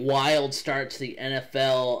a wild start to the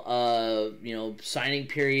NFL, signing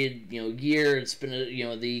period, year. It's been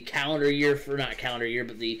the calendar year not calendar year,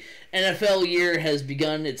 but the NFL year has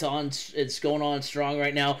begun. It's going on strong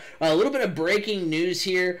right now. A little bit of breaking news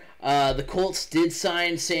here. The Colts did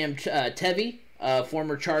sign Sam Tevy,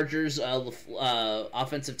 former Chargers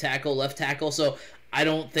offensive tackle, left tackle. So I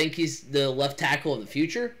don't think he's the left tackle of the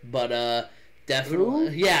future, but Definitely.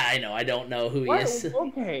 Who? Yeah, I know. I don't know who he is.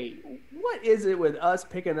 Okay, what is it with us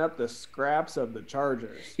picking up the scraps of the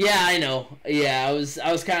Chargers? Yeah, I know. Yeah, I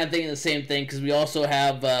was kind of thinking the same thing because we also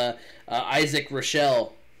have Isaac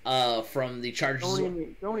Rochelle from the Chargers.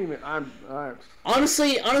 Don't even.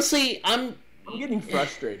 Honestly, I'm getting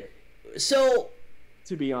frustrated. So,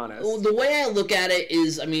 to be honest, the way I look at it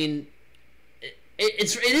is, I mean,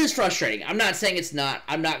 it is frustrating. I'm not saying it's not.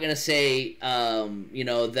 I'm not gonna say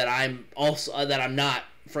that I'm not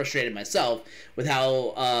frustrated myself with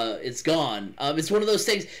how it's gone. It's one of those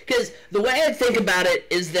things because the way I think about it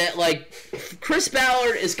is that like Chris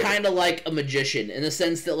Ballard is kind of like a magician in the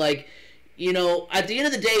sense that like at the end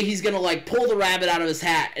of the day he's gonna like pull the rabbit out of his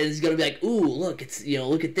hat and he's gonna be like, ooh, look, it's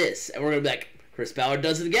look at this, and we're gonna be like, Chris Ballard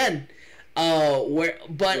does it again. But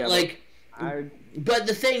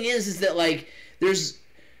the thing is that like there's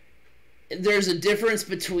a difference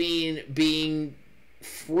between being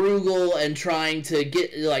frugal and trying to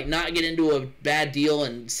get not get into a bad deal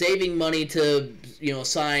and saving money to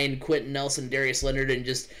sign Quentin Nelson, Darius Leonard, and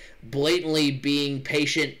just blatantly being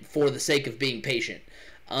patient for the sake of being patient.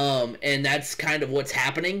 And that's kind of what's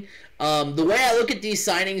happening. The way I look at these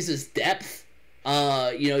signings is depth.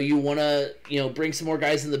 You want to bring some more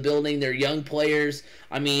guys in the building. They're young players.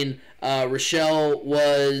 I mean, Rochelle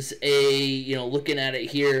was looking at it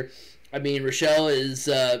here. I mean, Rochelle is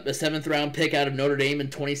a 7th round pick out of Notre Dame in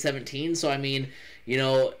 2017. So I mean,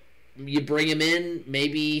 you bring him in.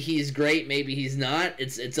 Maybe he's great. Maybe he's not.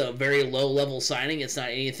 It's a very low level signing. It's not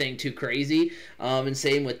anything too crazy. And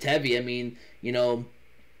same with Tevi. I mean,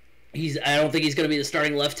 I don't think he's going to be the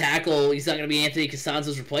starting left tackle. He's not going to be Anthony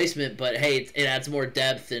Costanzo's replacement, but hey, it adds more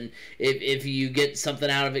depth, and if you get something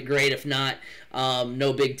out of it, great. If not,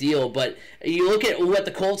 no big deal. But you look at what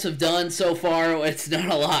the Colts have done so far, it's not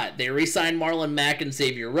a lot. They re-signed Marlon Mack and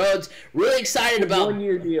Xavier Rhodes. Really excited about 1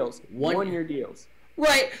 year deals. 1 year deals.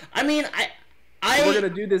 Right. I mean, we're gonna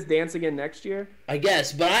do this dance again next year, I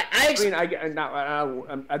guess. But I think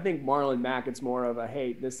Marlon Mack, it's more of a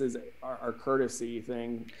hey, this is our courtesy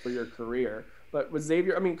thing for your career. But with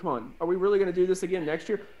Xavier, I mean, come on, are we really gonna do this again next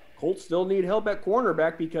year? Colts still need help at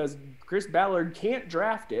cornerback because Chris Ballard can't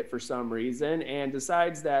draft it for some reason and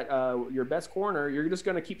decides that your best corner, you're just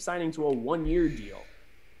gonna keep signing to a 1 year deal.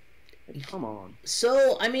 And come on.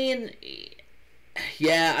 So I mean,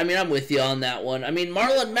 yeah, I mean, I'm with you on that one. I mean,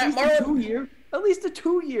 Marlon 2 year. At least a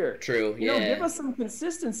 2 year. True. Yeah. Give us some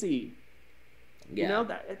consistency. Yeah.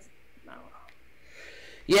 That it's. I don't know.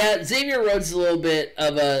 Yeah, Xavier Rhodes is a little bit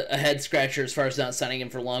of a head scratcher as far as not signing him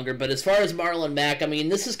for longer. But as far as Marlon Mack, I mean,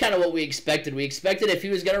 this is kind of what we expected. We expected if he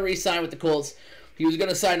was going to re-sign with the Colts, he was going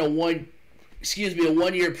to sign a 1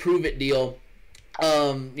 year prove it deal.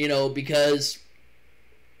 Because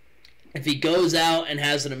if he goes out and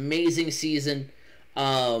has an amazing season,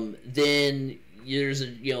 then he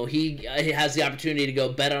has the opportunity to go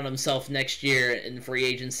bet on himself next year in free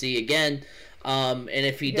agency again. And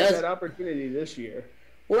if he does that opportunity this year,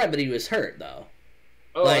 well, right, but he was hurt though.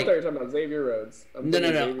 Oh, I thought you were talking about Xavier Rhodes.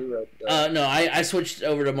 No. I switched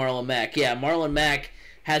over to Marlon Mack. Yeah, Marlon Mack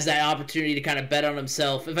has that opportunity to kind of bet on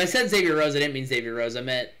himself. If I said Xavier Rhodes, I didn't mean Xavier Rhodes. I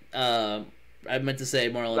meant to say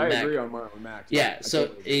Marlon Mack. I agree on Marlon Mack. Yeah,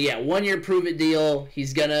 so 1 year prove it deal.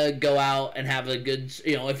 He's gonna go out and have a good.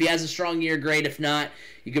 If he has a strong year, great. If not,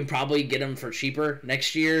 you can probably get him for cheaper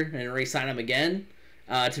next year and re-sign him again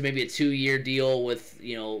to maybe a 2 year deal with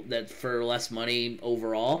that for less money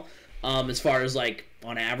overall. As far as like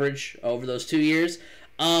on average over those 2 years.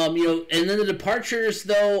 And then the departures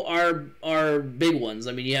though are big ones.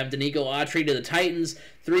 I mean, you have Danico Autry to the Titans,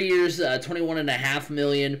 3 years, $21.5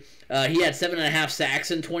 million. He had 7.5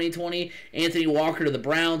 sacks in 2020. Anthony Walker to the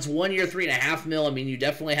Browns, 1 year, $3.5 million. I mean, you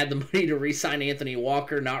definitely had the money to re-sign Anthony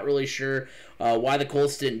Walker. Not really sure why the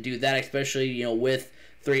Colts didn't do that, especially with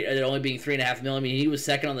it only being $3.5 million. I mean, he was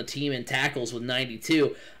second on the team in tackles with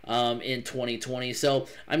 92 in 2020. So,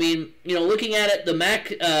 I mean, looking at it, the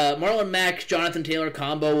Marlon Mack, Jonathan Taylor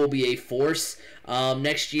combo will be a force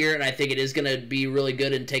next year, and I think it is going to be really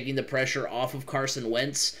good in taking the pressure off of Carson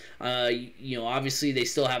Wentz. Obviously they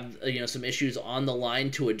still have some issues on the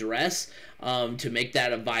line to address to make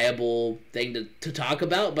that a viable thing to talk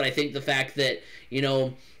about. But I think the fact that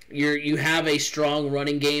you have a strong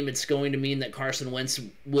running game, it's going to mean that Carson Wentz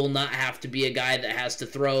will not have to be a guy that has to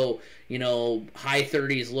throw high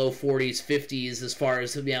 30s, low 40s, 50s as far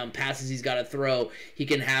as the amount of passes he's got to throw. He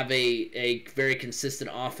can have a very consistent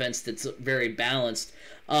offense that's very balanced.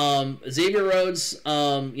 Xavier Rhodes,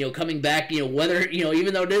 coming back, whether,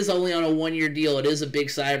 even though it is only on a 1-year deal, it is a big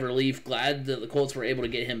sigh of relief. Glad that the Colts were able to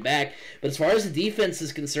get him back. But as far as the defense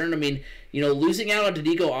is concerned, I mean, losing out on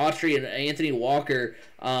Danico Autry and Anthony Walker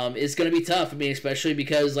is going to be tough. I mean, especially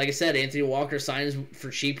because, like I said, Anthony Walker signs for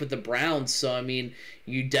cheap with the Browns. So, I mean,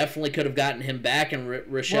 you definitely could have gotten him back, and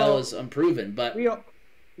Rochelle is unproven. But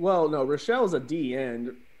no, Rochelle's a D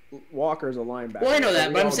end. Walker's a linebacker. Well, I know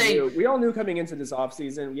that, but I'm saying we all knew coming into this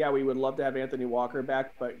offseason, yeah, we would love to have Anthony Walker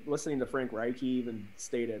back, but listening to Frank Reich, he even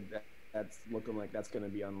stated that that's looking like that's going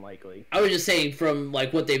to be unlikely. I was just saying from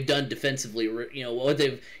like what they've done defensively, what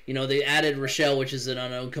they added Rochelle, which is an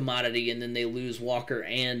unknown commodity, and then they lose Walker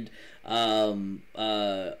and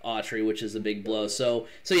Autry, which is a big blow. So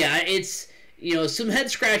yeah, it's some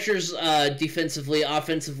head scratchers defensively.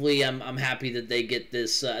 Offensively, I'm happy that they get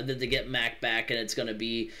this that they get Mac back, and it's gonna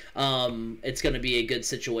be a good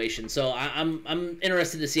situation. So I'm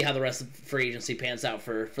interested to see how the rest of free agency pans out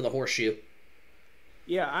for the horseshoe.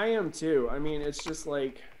 Yeah, I am too. I mean, it's just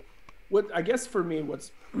like I guess for me,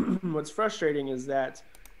 what's frustrating is that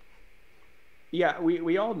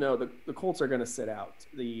we all know the Colts are going to sit out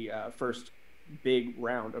the first big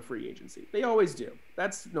round of free agency. They always do.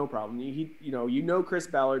 That's no problem. Chris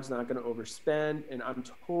Ballard's not going to overspend, and I'm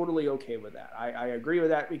totally okay with that. I agree with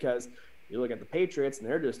that because you look at the Patriots and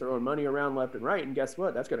they're just throwing money around left and right, and guess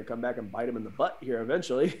what? That's going to come back and bite them in the butt here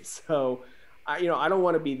eventually. So, I don't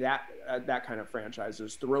want to be that kind of franchise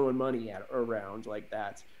just throwing money around like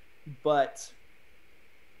that. But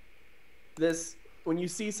when you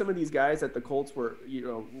see some of these guys that the Colts were,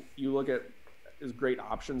 you look at as great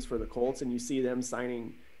options for the Colts, and you see them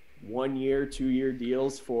signing 1-year, 2-year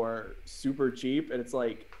deals for super cheap, and it's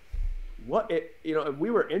like, if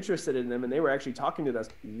we were interested in them and they were actually talking to us,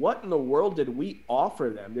 what in the world did we offer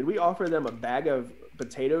them? Did we offer them a bag of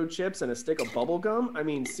potato chips and a stick of bubble gum? I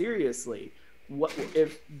mean, seriously, what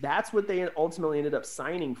if that's what they ultimately ended up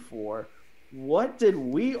signing for? What did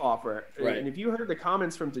we offer? Right. And if you heard the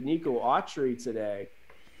comments from Danico Autry today,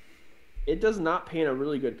 it does not paint a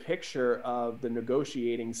really good picture of the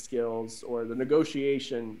negotiating skills or the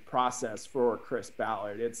negotiation process for Chris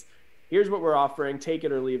Ballard. It's, here's what we're offering, take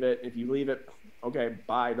it or leave it. If you leave it, okay,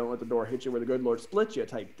 bye, don't let the door hit you where the good Lord split you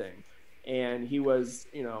type thing. And he was,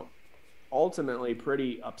 ultimately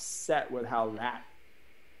pretty upset with how that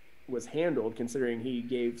was handled, considering he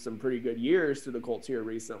gave some pretty good years to the Colts here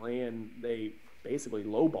recently, and they basically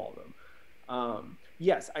lowballed him.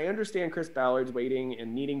 Yes, I understand Chris Ballard's waiting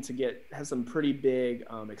and needing to has some pretty big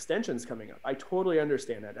extensions coming up. I totally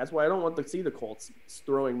understand that. That's why I don't want to see the Colts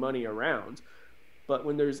throwing money around. But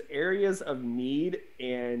when there's areas of need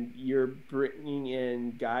and you're bringing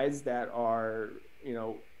in guys that are,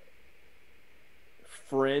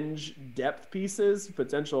 fringe depth pieces,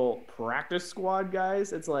 potential practice squad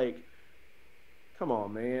guys, it's like, come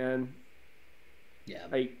on, man. Yeah.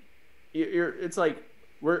 Like, it's like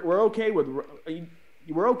we're okay with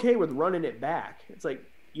running it back. It's like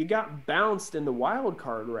you got bounced in the wild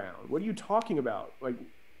card round. What are you talking about? Like,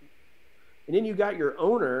 and then you got your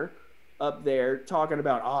owner up there talking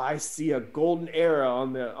about, I see a golden era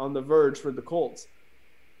on the verge for the Colts.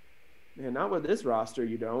 Man, not with this roster,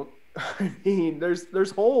 you don't. I mean,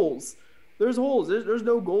 there's holes. There's holes. There's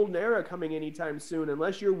no golden era coming anytime soon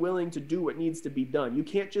unless you're willing to do what needs to be done. You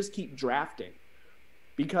can't just keep drafting,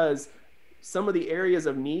 because some of the areas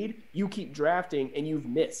of need, you keep drafting and you've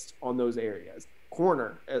missed on those areas.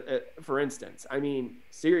 Corner, for instance. I mean,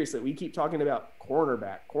 seriously, we keep talking about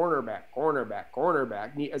cornerback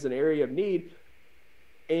as an area of need,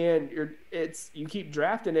 and you keep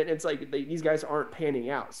drafting it, and it's like these guys aren't panning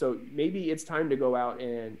out. So maybe it's time to go out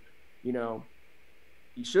and,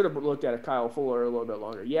 you should have looked at a Kyle Fuller a little bit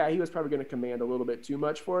longer. Yeah, he was probably going to command a little bit too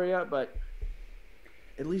much for you, but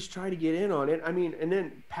at least try to get in on it. I mean, and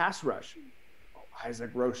then pass rush. Isaac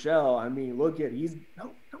Rochelle, I mean, look at he's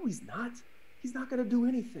not. He's not going to do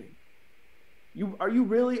anything. Are you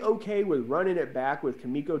really okay with running it back with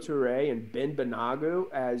Kamiko Touré and Ben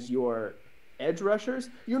Banagu as your edge rushers?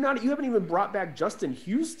 You haven't even brought back Justin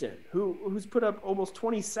Houston, who's put up almost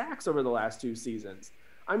 20 sacks over the last 2 seasons.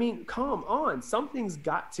 I mean, come on, something's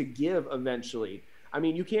got to give eventually. I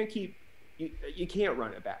mean, you can't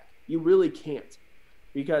run it back. You really can't,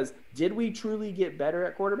 because did we truly get better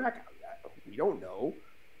at quarterback? We don't know.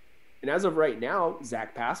 And as of right now,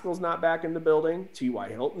 Zach Pascal's not back in the building. T.Y.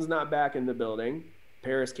 Hilton's not back in the building.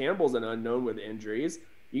 Paris Campbell's an unknown with injuries.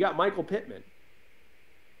 You got Michael Pittman.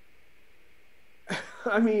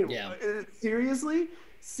 I mean, Seriously?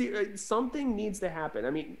 something needs to happen.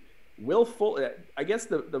 I mean, Will Fuller, I guess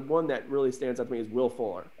the one that really stands out to me is Will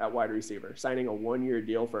Fuller at wide receiver, signing a 1-year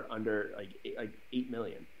deal for under like $8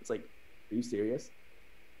 million. It's like, are you serious?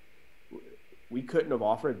 We couldn't have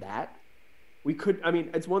offered that. We could. I mean,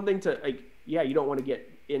 it's one thing to like, yeah, you don't want to get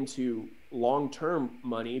into long-term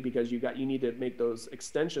money because you need to make those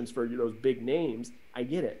extensions for those big names. I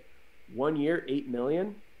get it. 1 year, $8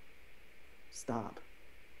 million. Stop.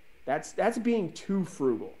 That's being too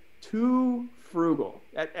frugal. Too frugal.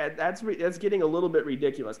 That's getting a little bit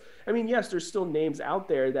ridiculous. I mean, yes, there's still names out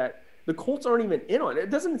there that the Colts aren't even in on. It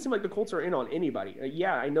doesn't seem like the Colts are in on anybody.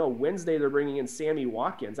 Yeah, I know Wednesday they're bringing in Sammy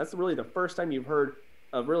Watkins. That's really the first time you've heard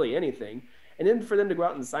of really anything. And then for them to go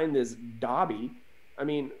out and sign this Dobby, I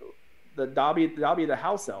mean, the Dobby the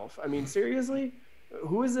house elf. I mean, seriously?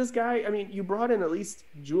 Who is this guy? I mean, you brought in at least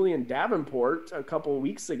Julian Davenport a couple of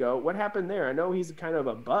weeks ago. What happened there? I know he's kind of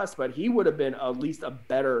a bust, but he would have been at least a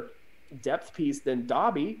better depth piece than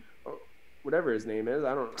Dobby, or whatever his name is.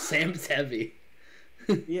 I don't know. Sam Debbie.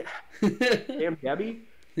 Yeah. Sam Debbie?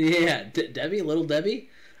 Yeah, Debbie, little Debbie.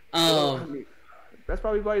 Well, I mean, that's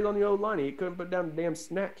probably why he's on the old line. He couldn't put down damn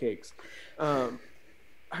snack cakes. I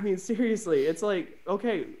mean, seriously, it's like,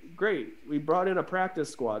 okay, great. We brought in a practice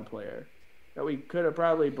squad player that we could have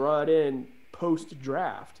probably brought in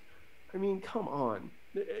post-draft. I mean, come on.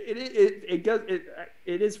 It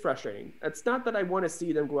is frustrating. It's not that I want to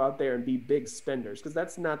see them go out there and be big spenders, because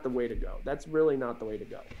that's not the way to go. That's really not the way to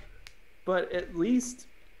go. But at least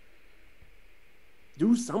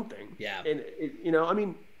do something. Yeah. And, I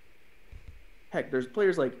mean, heck, there's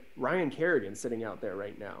players like Ryan Kerrigan sitting out there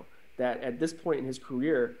right now that at this point in his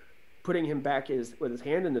career, putting him back with his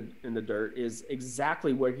hand in the dirt is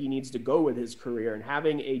exactly where he needs to go with his career. And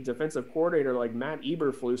having a defensive coordinator like Matt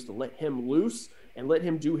Eberflus to let him loose and let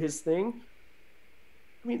him do his thing.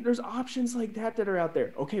 I mean, there's options like that are out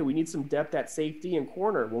there. Okay, we need some depth at safety and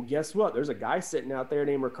corner. Well, guess what? There's a guy sitting out there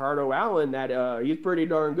named Ricardo Allen that he's pretty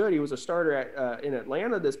darn good. He was a starter in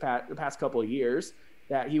Atlanta the past couple of years.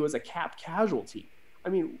 That he was a cap casualty. I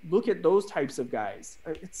mean, look at those types of guys.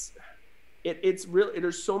 It's really,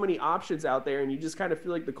 there's so many options out there, and you just kind of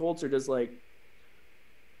feel like the Colts are just like,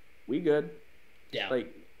 we good. Yeah.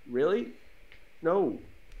 Like, really? No,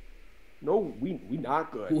 we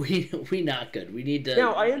not good. We not good. We need to.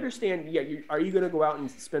 Now, I understand. Yeah, are you going to go out and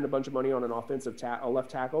spend a bunch of money on an offensive a left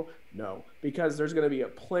tackle? No, because there's going to be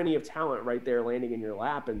plenty of talent right there landing in your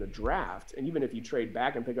lap in the draft. And even if you trade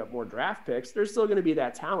back and pick up more draft picks, there's still going to be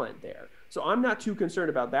that talent there. So I'm not too concerned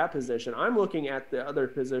about that position. I'm looking at the other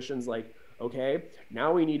positions like, okay,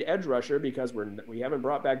 now we need edge rusher because we haven't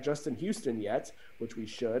brought back Justin Houston yet, which we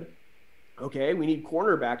should. Okay, we need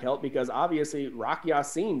cornerback help because obviously Rock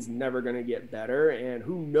Ya-Sin's never going to get better, and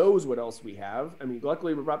who knows what else we have. I mean,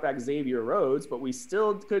 luckily we brought back Xavier Rhodes, but we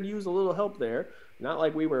still could use a little help there. Not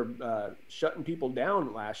like we were shutting people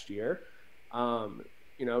down last year.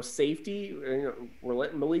 Safety, we're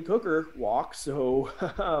letting Malik Hooker walk, so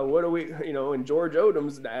what do we, and George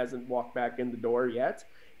Odoms hasn't walked back in the door yet.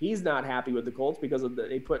 He's not happy with the Colts because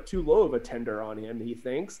they put too low of a tender on him, he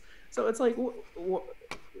thinks. So it's like,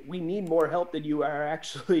 we need more help than you are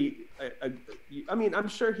actually. I mean, I'm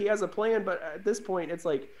sure he has a plan, but at this point, it's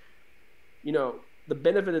like, the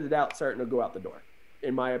benefit of the doubt starting to go out the door,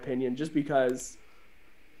 in my opinion, just because.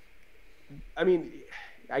 I mean,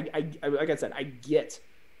 I like I said, I get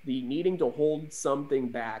the needing to hold something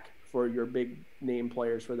back for your big name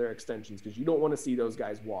players for their extensions because you don't want to see those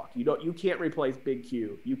guys walk. You can't replace Big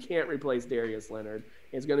Q. You can't replace Darius Leonard.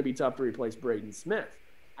 It's going to be tough to replace Braden Smith.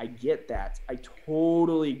 I get that. I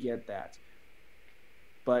totally get that.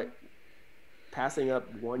 But passing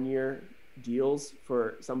up 1-year deals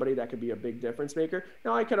for somebody that could be a big difference maker.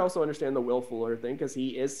 Now, I could also understand the Will Fuller thing because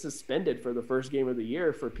he is suspended for the first game of the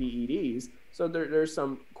year for PEDs. So there's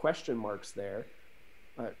some question marks there.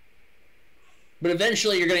 But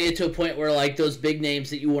eventually you're going to get to a point where like those big names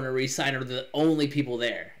that you want to re-sign are the only people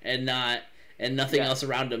there and nothing else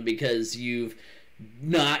around them because you've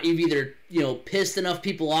either pissed enough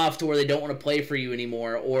people off to where they don't want to play for you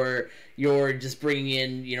anymore, or you're just bringing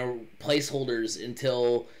in placeholders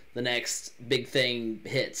until the next big thing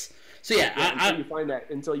hits. So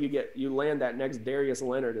until you land that next Darius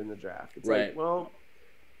Leonard in the draft. It's right. Like, well,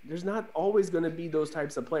 there's not always going to be those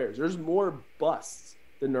types of players. There's more busts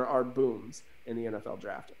than there are booms in the NFL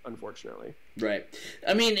draft, unfortunately. Right.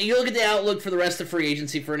 I mean, you look at the outlook for the rest of free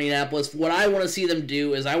agency for Indianapolis. What I want to see them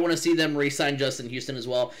do is I want to see them re-sign Justin Houston as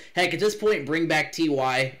well. Heck, at this point, bring back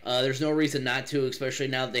T.Y. There's no reason not to, especially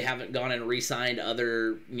now that they haven't gone and re-signed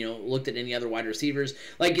looked at any other wide receivers.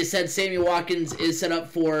 Like you said, Sammy Watkins is set up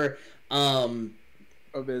for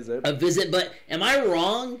A visit. But am I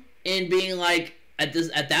wrong in being like at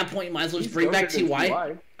that point you might as well just bring back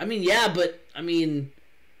Ty? I mean, yeah, but I mean,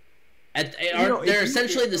 they're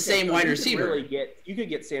essentially the same wide receiver. You could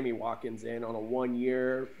get Sammy Watkins in on a 1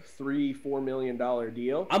 year, $3-4 million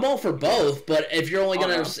deal. I'm all for both, but if you're only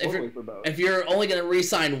gonna if you're only gonna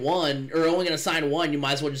re-sign one or only gonna sign one, you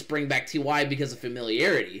might as well just bring back Ty because of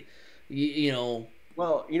familiarity. You know.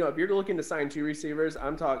 Well, if you're looking to sign 2 receivers,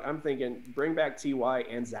 I'm thinking bring back Ty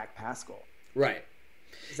and Zach Pascal. Right.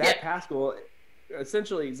 Zach Pascal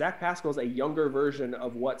is a younger version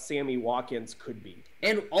of what Sammy Watkins could be.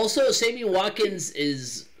 And also, Sammy Watkins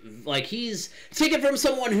is like he's taken from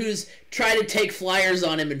someone who's tried to take flyers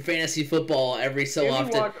on him in fantasy football every so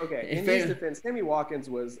often. In his defense, Sammy Watkins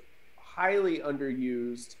was highly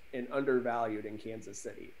underused and undervalued in Kansas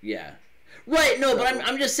City. Yeah. Right, no, but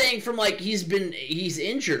I'm just saying from like he's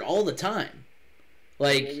injured all the time.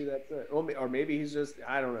 Like maybe that's it. Or maybe he's just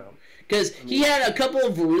I don't know. Because he had a couple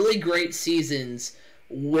of really great seasons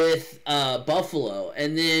with Buffalo,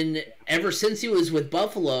 and then ever since he was with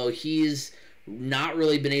Buffalo, he's not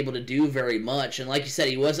really been able to do very much. And like you said,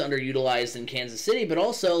 he was underutilized in Kansas City, but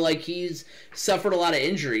also like he's suffered a lot of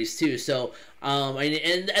injuries too. So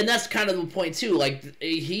and that's kind of the point too. Like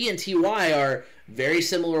he and Ty are very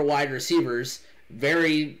similar wide receivers,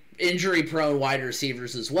 very injury-prone wide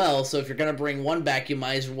receivers as well. So if you're going to bring one back, you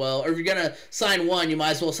might as well, or if you're going to sign one, you might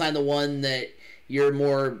as well sign the one that you're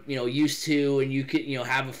more, used to and you could,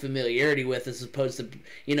 have a familiarity with, as opposed to,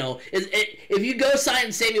 if you go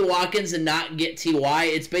sign Sammy Watkins and not get Ty,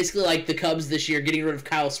 it's basically like the Cubs this year getting rid of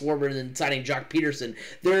Kyle Schwarber and then signing Jock Peterson.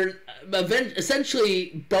 They're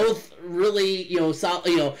essentially both really,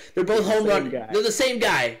 they're both home run. They're the same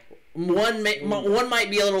guy. One might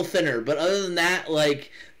be a little thinner, but other than that, like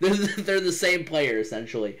they're the same player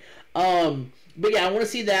essentially. But yeah, I want to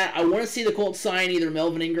see that. I want to see the Colts sign either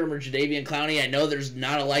Melvin Ingram or Jadeveon Clowney. I know there's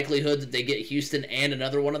not a likelihood that they get Houston and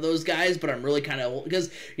another one of those guys, but I'm really kind of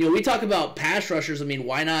because we talk about pass rushers. I mean,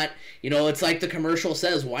 why not? It's like the commercial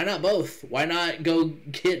says, why not both? Why not go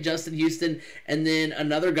get Justin Houston and then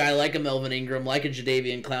another guy like a Melvin Ingram, like a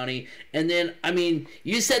Jadeveon Clowney, and then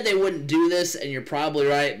you said they wouldn't do this, and you're probably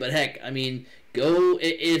right, but heck,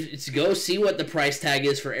 go see what the price tag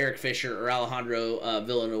is for Eric Fisher or Alejandro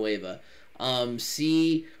Villanueva.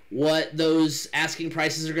 See what those asking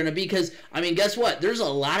prices are going to be, because guess what? There's a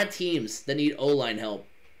lot of teams that need O-line help,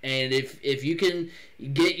 and if you can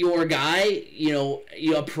get your guy,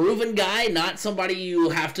 a proven guy, not somebody you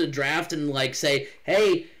have to draft and like say,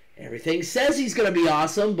 hey, everything says he's going to be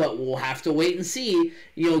awesome, but we'll have to wait and see.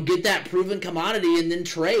 Get that proven commodity and then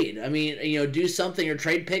trade. Do something or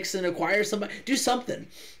trade picks and acquire somebody. Do something.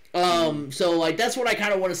 So like that's what I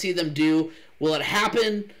kind of want to see them do. Will it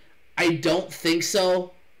happen? I don't think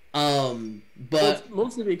so, but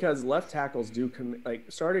mostly because left tackles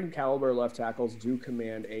starting caliber left tackles do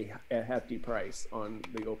command a hefty price on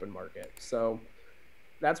the open market. So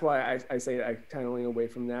that's why I say I kind of lean away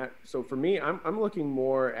from that. So for me, I'm looking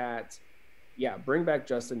more at bring back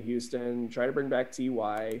Justin Houston, try to bring back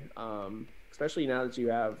Ty, especially now that you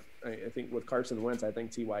have I think with Carson Wentz, I think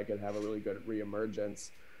Ty could have a really good reemergence.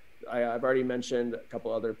 I've already mentioned a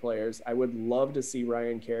couple other players. I would love to see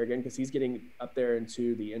Ryan Kerrigan because he's getting up there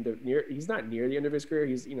into the end of he's not near the end of his career.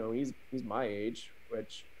 He's he's my age,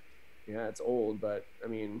 which it's old, but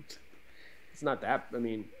it's not that.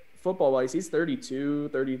 Football wise, he's 32,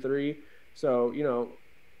 33. So,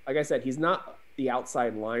 like I said, he's not the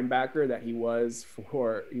outside linebacker that he was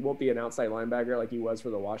he won't be an outside linebacker like he was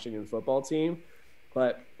for the Washington football team.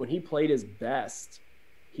 But when he played his best,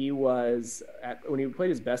 when he played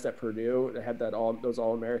his best at Purdue, that had those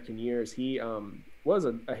All-American years, he was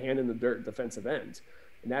a hand in the dirt defensive end.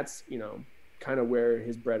 And that's, kind of where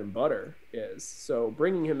his bread and butter is. So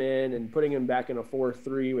bringing him in and putting him back in a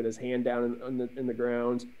 4-3 with his hand down in the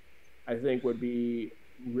ground, I think would be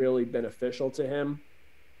really beneficial to him.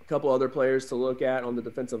 A couple other players to look at on the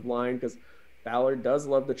defensive line, because Ballard does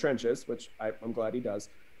love the trenches, which I'm glad he does.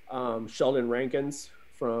 Sheldon Rankins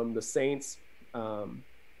from the Saints,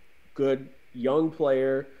 good young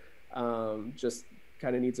player, just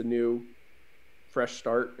kind of needs a new fresh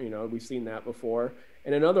start. We've seen that before.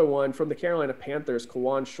 And another one from the Carolina Panthers,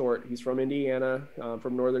 Kawan Short. He's from Indiana,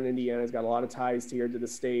 from northern Indiana. He's got a lot of ties here to the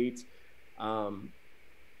state.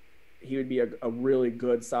 He would be a really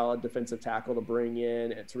good, solid defensive tackle to bring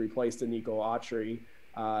in and to replace Danico Autry,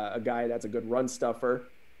 a guy that's a good run stuffer.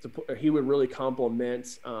 He would really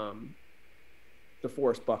complement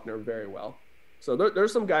DeForest Buckner very well. So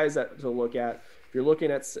there's some guys to look at. If you're looking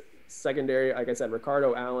at secondary, like I said,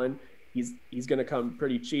 Ricardo Allen, he's going to come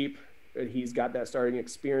pretty cheap. He's got that starting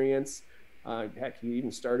experience. Heck, he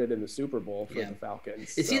even started in the Super Bowl for the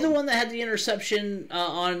Falcons. Is he the one that had the interception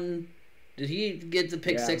on? Did he get the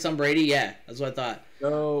pick six on Brady? Yeah, that's what I thought.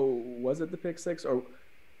 No, was it the pick six, or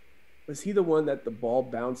was he the one that the ball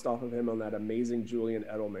bounced off of him on that amazing Julian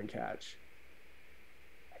Edelman catch?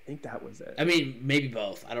 I think that was it. I mean, maybe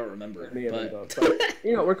both. I don't remember. Both. But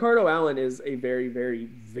Ricardo Allen is a very, very,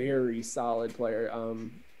 very solid player.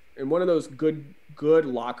 And one of those good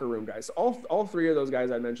locker room guys. All three of those guys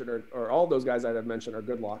I mentioned or all those guys that I've mentioned are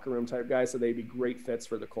good locker room type guys, so they'd be great fits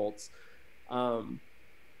for the Colts. But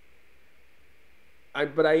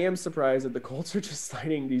I am surprised that the Colts are just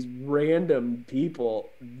signing these random people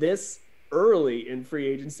this early in free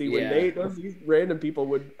agency when these random people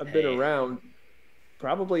would have been around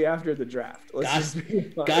probably after the draft.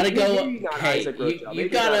 Gotta go. Hey, you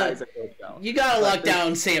gotta lock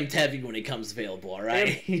down Sam Tevy when he comes available. All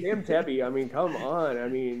right, Sam Tevy. I mean, come on. I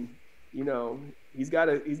mean, he's got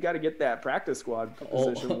to get that practice squad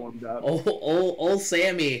position warmed up. Old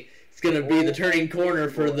Sammy is gonna be the turning corner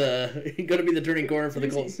for the. Gonna be the turning corner for the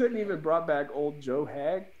Colts. He couldn't even brought back old Joe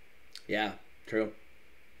Hag. Yeah, true.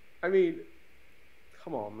 I mean,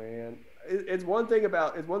 come on, man. It's one thing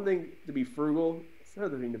to be frugal. It's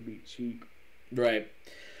another thing to be cheap. Right.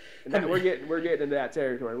 And we're getting into that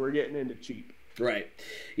territory. We're getting into cheap. Right.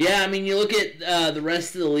 Yeah, I mean, you look at the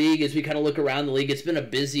rest of the league as we kind of look around the league. It's been a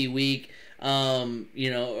busy week. A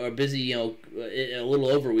little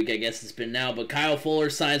over a week, I guess it's been now. But Kyle Fuller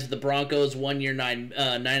signs with the Broncos, 1 year,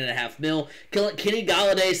 $9.5 million. Kenny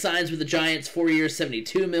Golladay signs with the Giants, 4 years,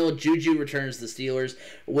 $72 million. Juju returns to the Steelers.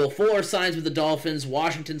 Will Fuller signs with the Dolphins.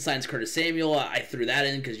 Washington signs Curtis Samuel. I threw that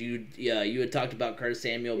in because you had talked about Curtis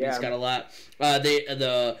Samuel. Yeah. He's got a lot.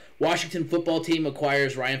 The Washington football team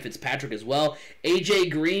acquires Ryan Fitzpatrick as well.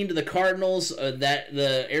 AJ Green to the Cardinals. That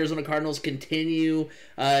the Arizona Cardinals continue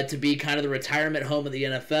to be kind of the retirement home of the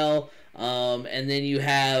NFL. And then you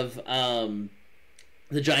have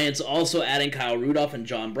the Giants also adding Kyle Rudolph and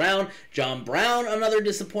John Brown. John Brown, another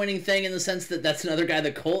disappointing thing in the sense that that's another guy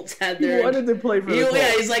the Colts had there. He wanted to play for the Colts.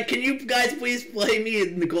 Yeah, he's like, can you guys please play me?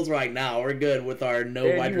 And the Colts were like, no, we're good with our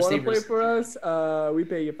wide receivers. You want to play for us? We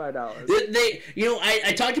pay you $5.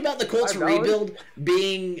 I talked about the Colts $5? Rebuild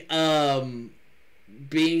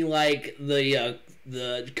being like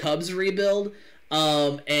the Cubs rebuild.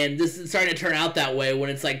 And this is starting to turn out that way when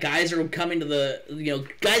it's like guys are coming to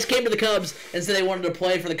guys came to the Cubs and said they wanted to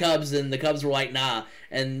play for the Cubs and the Cubs were like, nah.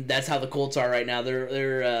 And that's how the Colts are right now.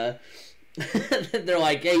 They're they're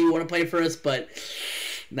like, hey, you want to play for us, but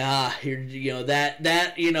nah,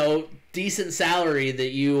 that decent salary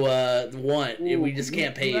that you want, we just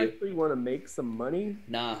can't pay you. You actually want to make some money?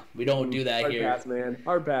 Nah, we don't do that here. Hard pass, man.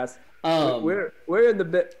 Hard pass. We're in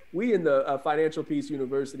the Financial Peace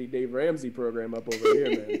University Dave Ramsey program up over here,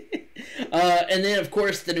 man. And then of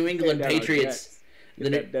course the New England Patriots,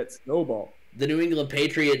 that snowball. The New England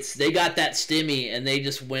Patriots, they got that stimmy and they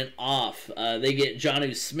just went off. They get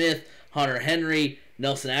Jonnu Smith, Hunter Henry,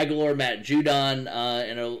 Nelson Aguilar, Matt Judon,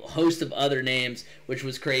 and a host of other names, which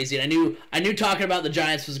was crazy. And I knew talking about the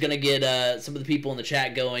Giants was going to get some of the people in the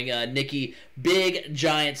chat going. Nikki, big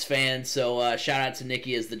Giants fan, so shout out to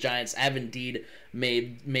Nikki as the Giants have indeed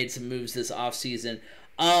made some moves this offseason.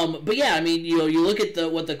 But yeah, I mean, you look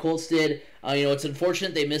at what the Colts did. It's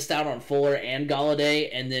unfortunate they missed out on Fuller and Golladay,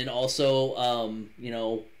 and then also,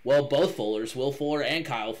 both Fullers, Will Fuller and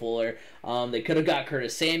Kyle Fuller. They could have got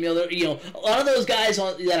Curtis Samuel. A lot of those guys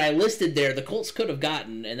that I listed there, the Colts could have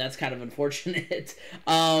gotten, and that's kind of unfortunate.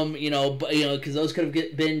 Because those could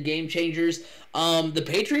have been game changers. The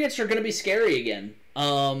Patriots are going to be scary again.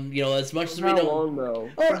 As much as we don't. How long though?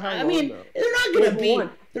 They're not going to be.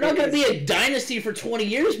 They're not going to be a dynasty for 20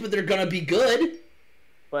 years, but they're going to be good.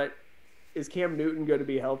 But is Cam Newton going to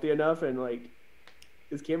be healthy enough, and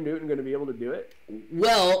is Cam Newton going to be able to do it?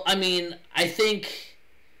 Well, I mean, I think.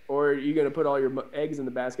 Or are you going to put all your eggs in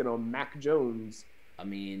the basket on Mac Jones? I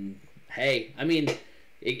mean, hey,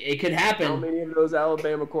 it could happen. How many of those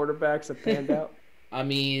Alabama quarterbacks have panned out? I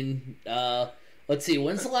mean, let's see.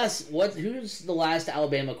 Who's the last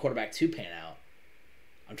Alabama quarterback to pan out?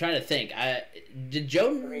 I'm trying to think. Did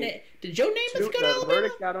Joe Namath go to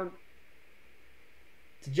Alabama?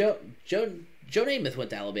 Joe Namath went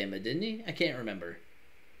to Alabama, didn't he? I can't remember.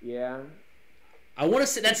 Yeah. I want to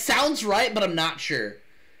say that sounds right, but I'm not sure.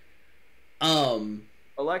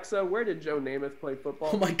 Alexa, where did Joe Namath play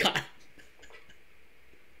football? Oh my God.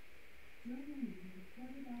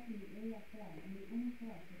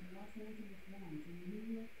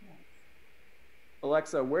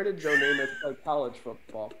 Alexa, where did Joe Namath play college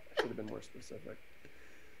football? I should have been more specific.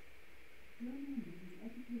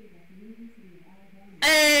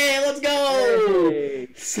 Hey, let's go! Hey.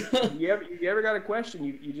 You ever got a question,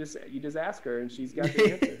 you just ask her, and she's got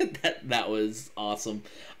the answer. that was awesome.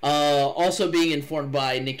 Also being informed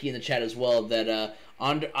by Nikki in the chat as well that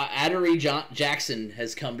Adoree Jackson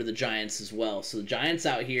has come to the Giants as well. So the Giants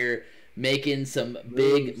out here making some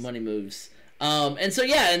big money moves. And so,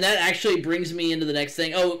 yeah, and that actually brings me into the next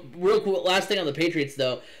thing. Oh, real cool. Last thing on the Patriots,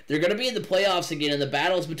 though. They're going to be in the playoffs again, and the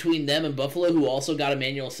battles between them and Buffalo, who also got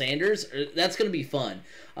Emmanuel Sanders, that's going to be fun.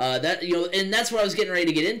 And that's what I was getting ready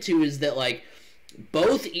to get into, is that, like,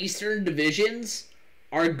 both Eastern divisions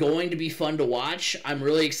are going to be fun to watch. I'm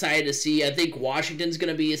really excited to see. I think Washington's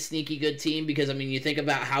going to be a sneaky good team because, I mean, you think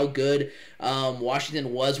about how good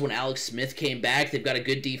Washington was when Alex Smith came back. They've got a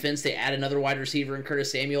good defense. They add another wide receiver in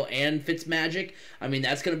Curtis Samuel and Fitzmagic. I mean,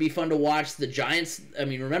 that's going to be fun to watch. The Giants, I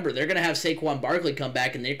mean, remember, they're going to have Saquon Barkley come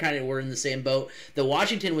back, and they kind of were in the same boat that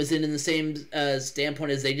Washington was in the same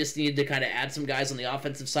standpoint, as they just needed to kind of add some guys on the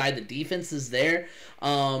offensive side. The defense is there,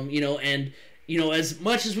 as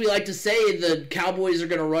much as we like to say the Cowboys are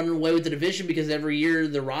going to run away with the division because every year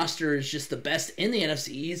the roster is just the best in the NFC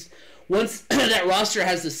East, once that roster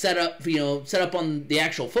has to set up on the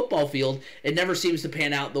actual football field, it never seems to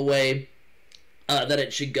pan out the way that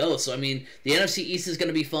it should go. So, I mean, the NFC East is going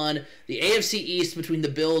to be fun. The AFC East between the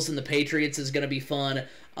Bills and the Patriots is going to be fun.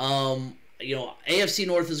 AFC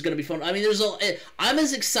North is going to be fun. I mean, I'm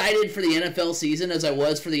as excited for the NFL season as I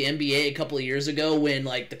was for the NBA a couple of years ago when,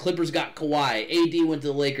 like, the Clippers got Kawhi, AD went to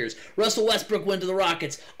the Lakers, Russell Westbrook went to the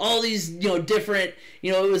Rockets, all these, different,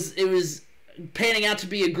 it was panning out to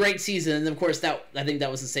be a great season. And of course I think that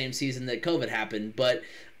was the same season that COVID happened. But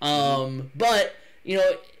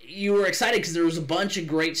you were excited because there was a bunch of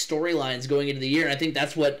great storylines going into the year. And I think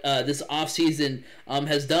that's what this offseason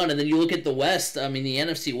has done. And then you look at the West, I mean, the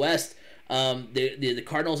NFC West, the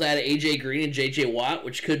Cardinals added A.J. Green and J.J. Watt,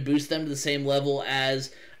 which could boost them to the same level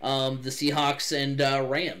as the Seahawks and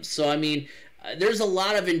Rams. So, I mean, there's a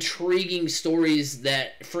lot of intriguing stories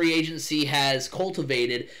that free agency has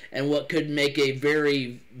cultivated and what could make a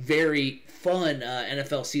very, very fun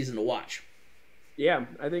NFL season to watch. Yeah,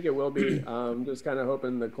 I think it will be. Just kind of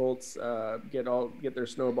hoping the Colts get their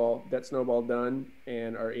snowball done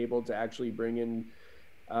and are able to actually bring in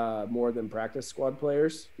more than practice squad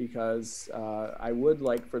players, because I would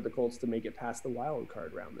like for the Colts to make it past the wild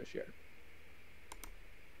card round this year.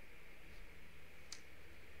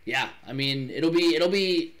 Yeah, I mean, it'll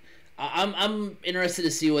be. I'm interested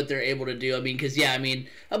to see what they're able to do. I mean, because hey,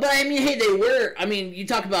 they were. I mean, you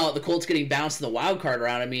talk about the Colts getting bounced in the wild card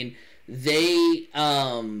round. I mean, they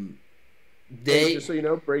just so you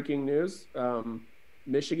know, breaking news.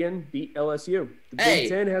 Michigan beat LSU. The Big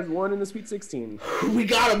Ten has won in the Sweet 16. We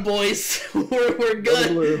got them, boys. We're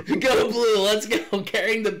good. Go blue. Let's go.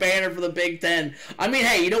 Carrying the banner for the Big Ten. I mean,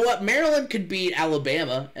 hey, you know what? Maryland could beat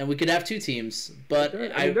Alabama, and we could have two teams. But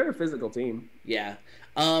they're a physical team. Yeah.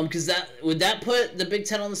 Because would that put the Big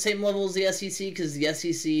Ten on the same level as the SEC? Because the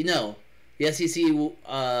SEC, no. The SEC,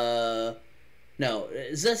 no.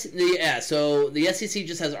 So the SEC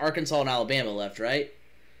just has Arkansas and Alabama left, right?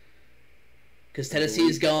 Because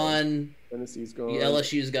Tennessee's gone. LSU's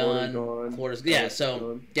gone. Florida's gone. Yeah,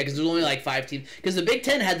 because there's only like 5 teams. Because the Big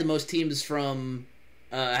Ten had the most teams from.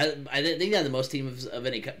 I think they had the most teams of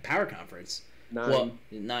any power conference. 9. Well,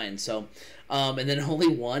 9. So, and then only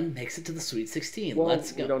 1 makes it to the Sweet 16. Well,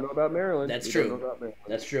 Let's go. We don't know about Maryland. That's true.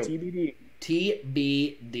 TBD.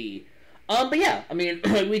 But yeah, I mean,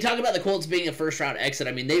 we talk about the Colts being a first round exit.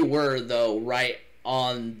 I mean, they were though right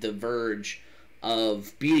on the verge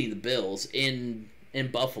of beating the Bills in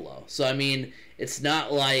Buffalo. So, I mean, it's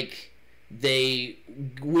not like they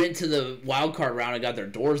went to the wild card round and got their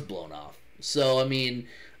doors blown off. So, I mean,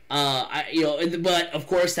 but of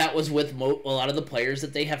course that was with a lot of the players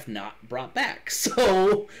that they have not brought back.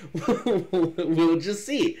 So, we'll just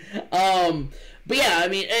see. But yeah, I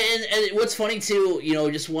mean, and what's funny too,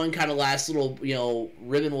 just one kind of last little,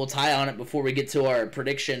 ribbon we'll tie on it before we get to our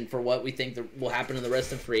prediction for what we think will happen in the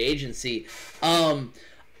rest of free agency.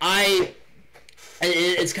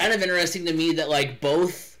 It's kind of interesting to me that like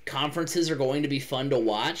both conferences are going to be fun to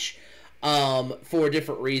watch, for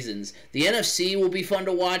different reasons. The NFC will be fun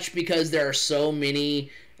to watch because there are so many,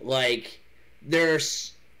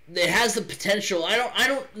 it has the potential.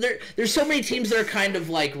 There's so many teams that are kind of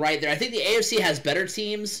like right there. I think the AFC has better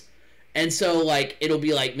teams, and so like it'll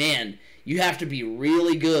be like, man, you have to be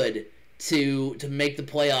really good to make the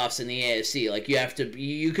playoffs in the AFC. Like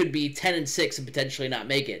you could be 10-6 and potentially not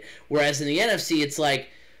make it. Whereas in the NFC, it's like,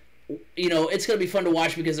 it's going to be fun to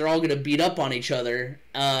watch because they're all going to beat up on each other,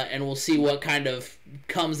 and we'll see what kind of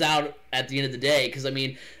comes out at the end of the day. Because I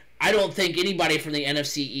mean, I don't think anybody from the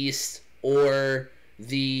NFC East or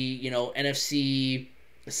the NFC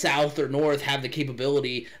South or North have the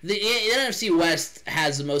capability. The NFC West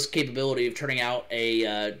has the most capability of turning out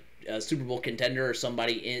a Super Bowl contender or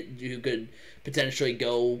somebody who could potentially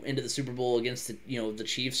go into the Super Bowl against the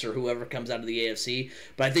Chiefs or whoever comes out of the AFC.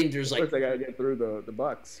 But I think there's Of course, they got to get through the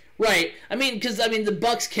Bucks. Right. I mean, because the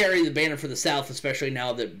Bucks carry the banner for the South, especially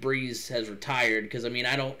now that Breeze has retired. Because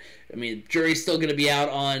jury's still going to be out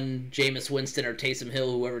on Jameis Winston or Taysom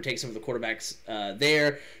Hill, whoever takes over the quarterbacks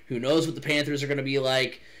there. Who knows what the Panthers are going to be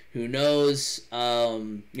like? Who knows,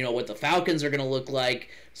 what the Falcons are going to look like?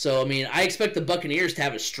 So, I expect the Buccaneers to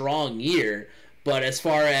have a strong year. But as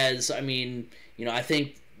far as, I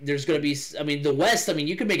think there's going to be, the West,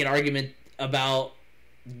 you could make an argument about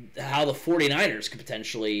how the 49ers could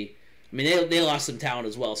potentially, they lost some talent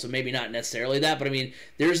as well, so maybe not necessarily that, but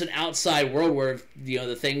there's an outside world where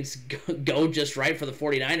the things go just right for the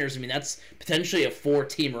 49ers. That's potentially a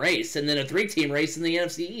 4-team race and then a 3-team race in the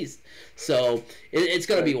NFC East. So it's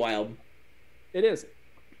going to be wild. It is.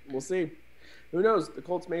 We'll see. Who knows? The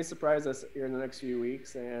Colts may surprise us here in the next few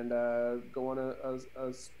weeks and go on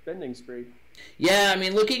a spending spree. Yeah,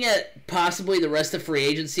 looking at possibly the rest of free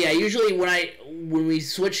agency, I usually when we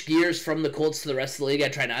switch gears from the Colts to the rest of the league, I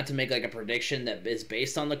try not to make like a prediction that is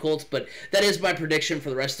based on the Colts, but that is my prediction for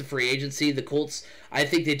the rest of free agency. The Colts, I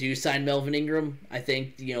think they do sign Melvin Ingram. I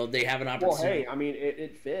think they have an opportunity. Well, hey,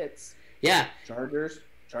 it fits. Yeah. Chargers.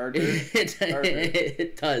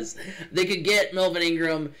 It does. They could get Melvin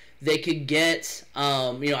Ingram. They could get,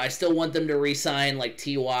 I still want them to re-sign like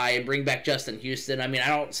T.Y. and bring back Justin Houston. I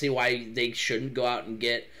don't see why they shouldn't go out and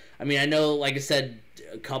get, I know, like I said,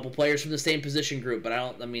 a couple players from the same position group, but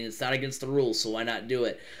it's not against the rules, so why not do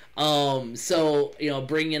it?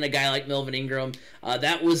 Bring in a guy like Melvin Ingram.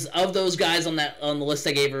 That was, of those guys on the list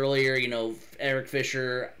I gave earlier, Eric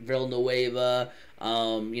Fisher, Villanueva,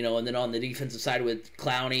 and then on the defensive side with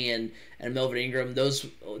Clowney and Melvin Ingram,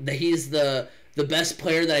 he's the best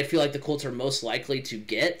player that I feel like the Colts are most likely to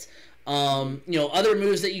get. Other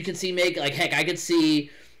moves that you could see make, like, heck, I could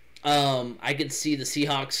see the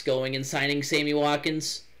Seahawks going and signing Sammy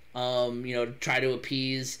Watkins, to try to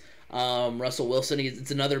appease Russell Wilson.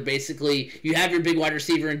 It's another, basically, you have your big wide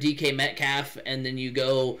receiver in DK Metcalf, and then you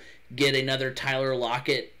go get another Tyler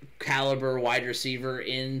Lockett caliber wide receiver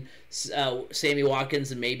in Sammy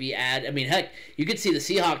Watkins and maybe add, heck, you could see the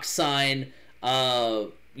Seahawks sign,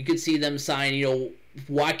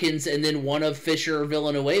 Watkins and then one of Fisher or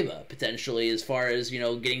Villanueva potentially, as far as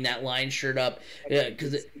getting that line shirt up.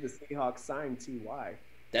 Because the Seahawks signed Ty.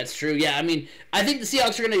 That's true. Yeah, I think the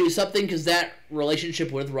Seahawks are going to do something because that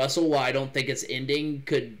relationship with Russell, while I don't think it's ending,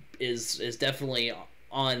 is definitely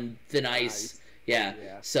on thin ice. Yeah.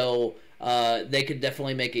 So they could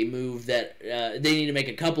definitely make a move that they need to make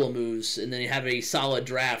a couple of moves and then have a solid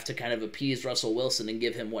draft to kind of appease Russell Wilson and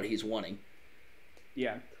give him what he's wanting.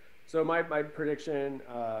 Yeah. So my prediction,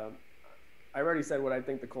 I already said what I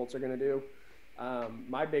think the Colts are going to do.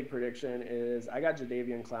 My big prediction is I got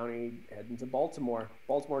Jadeveon Clowney heading to Baltimore.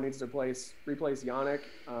 Baltimore needs to replace Yannick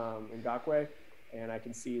Ngakoue, and I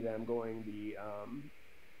can see them going the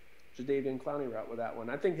Jadeveon Clowney route with that one.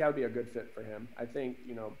 I think that would be a good fit for him. I think,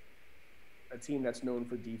 a team that's known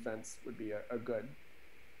for defense would be a good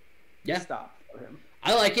stop for him.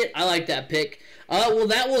 I like it. I like that pick. Well,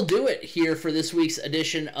 that will do it here for this week's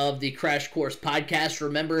edition of the Crash Course Podcast.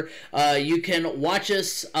 Remember, you can watch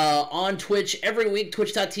us on Twitch every week,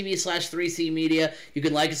 twitch.tv/3C Media. You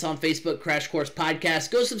can like us on Facebook, Crash Course Podcast.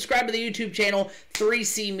 Go subscribe to the YouTube channel,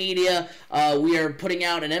 3C Media. We are putting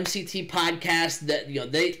out an MCT podcast that,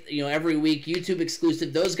 every week, YouTube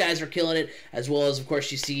exclusive. Those guys are killing it, as well as, of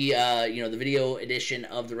course, you see, the video edition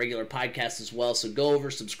of the regular podcast as well. So go over,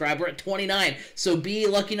 subscribe. We're at 29, so be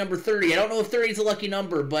lucky number 30. I don't know if 30 is a lucky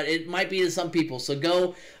number, but it might be to some people. So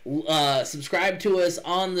go subscribe to us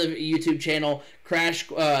on the YouTube channel, Crash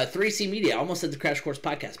 3C Media. I almost said the Crash Course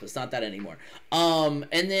Podcast, but it's not that anymore. And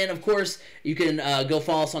then, of course, you can go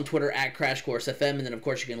follow us on Twitter at Crash Course FM. And then, of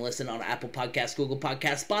course, you can listen on Apple Podcasts, Google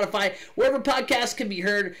Podcasts, Spotify, wherever podcasts can be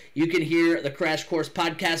heard. You can hear the Crash Course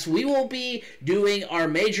Podcast. We will be doing our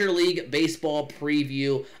Major League Baseball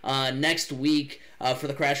preview next week for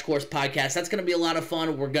the Crash Course Podcast. That's going to be a lot of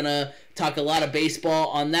fun. We're going to talk a lot of baseball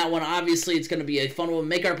on that one. Obviously, it's going to be a fun one.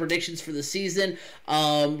 Make our predictions for the season.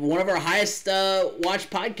 One of our highest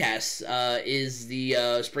watched podcasts is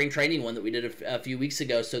the spring training one that we did a few weeks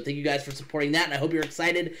ago. So thank you guys for supporting that, and I hope you're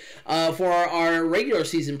excited for our regular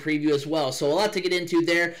season preview as well. So a lot to get into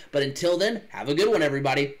there, but until then, have a good one,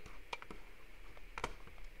 everybody.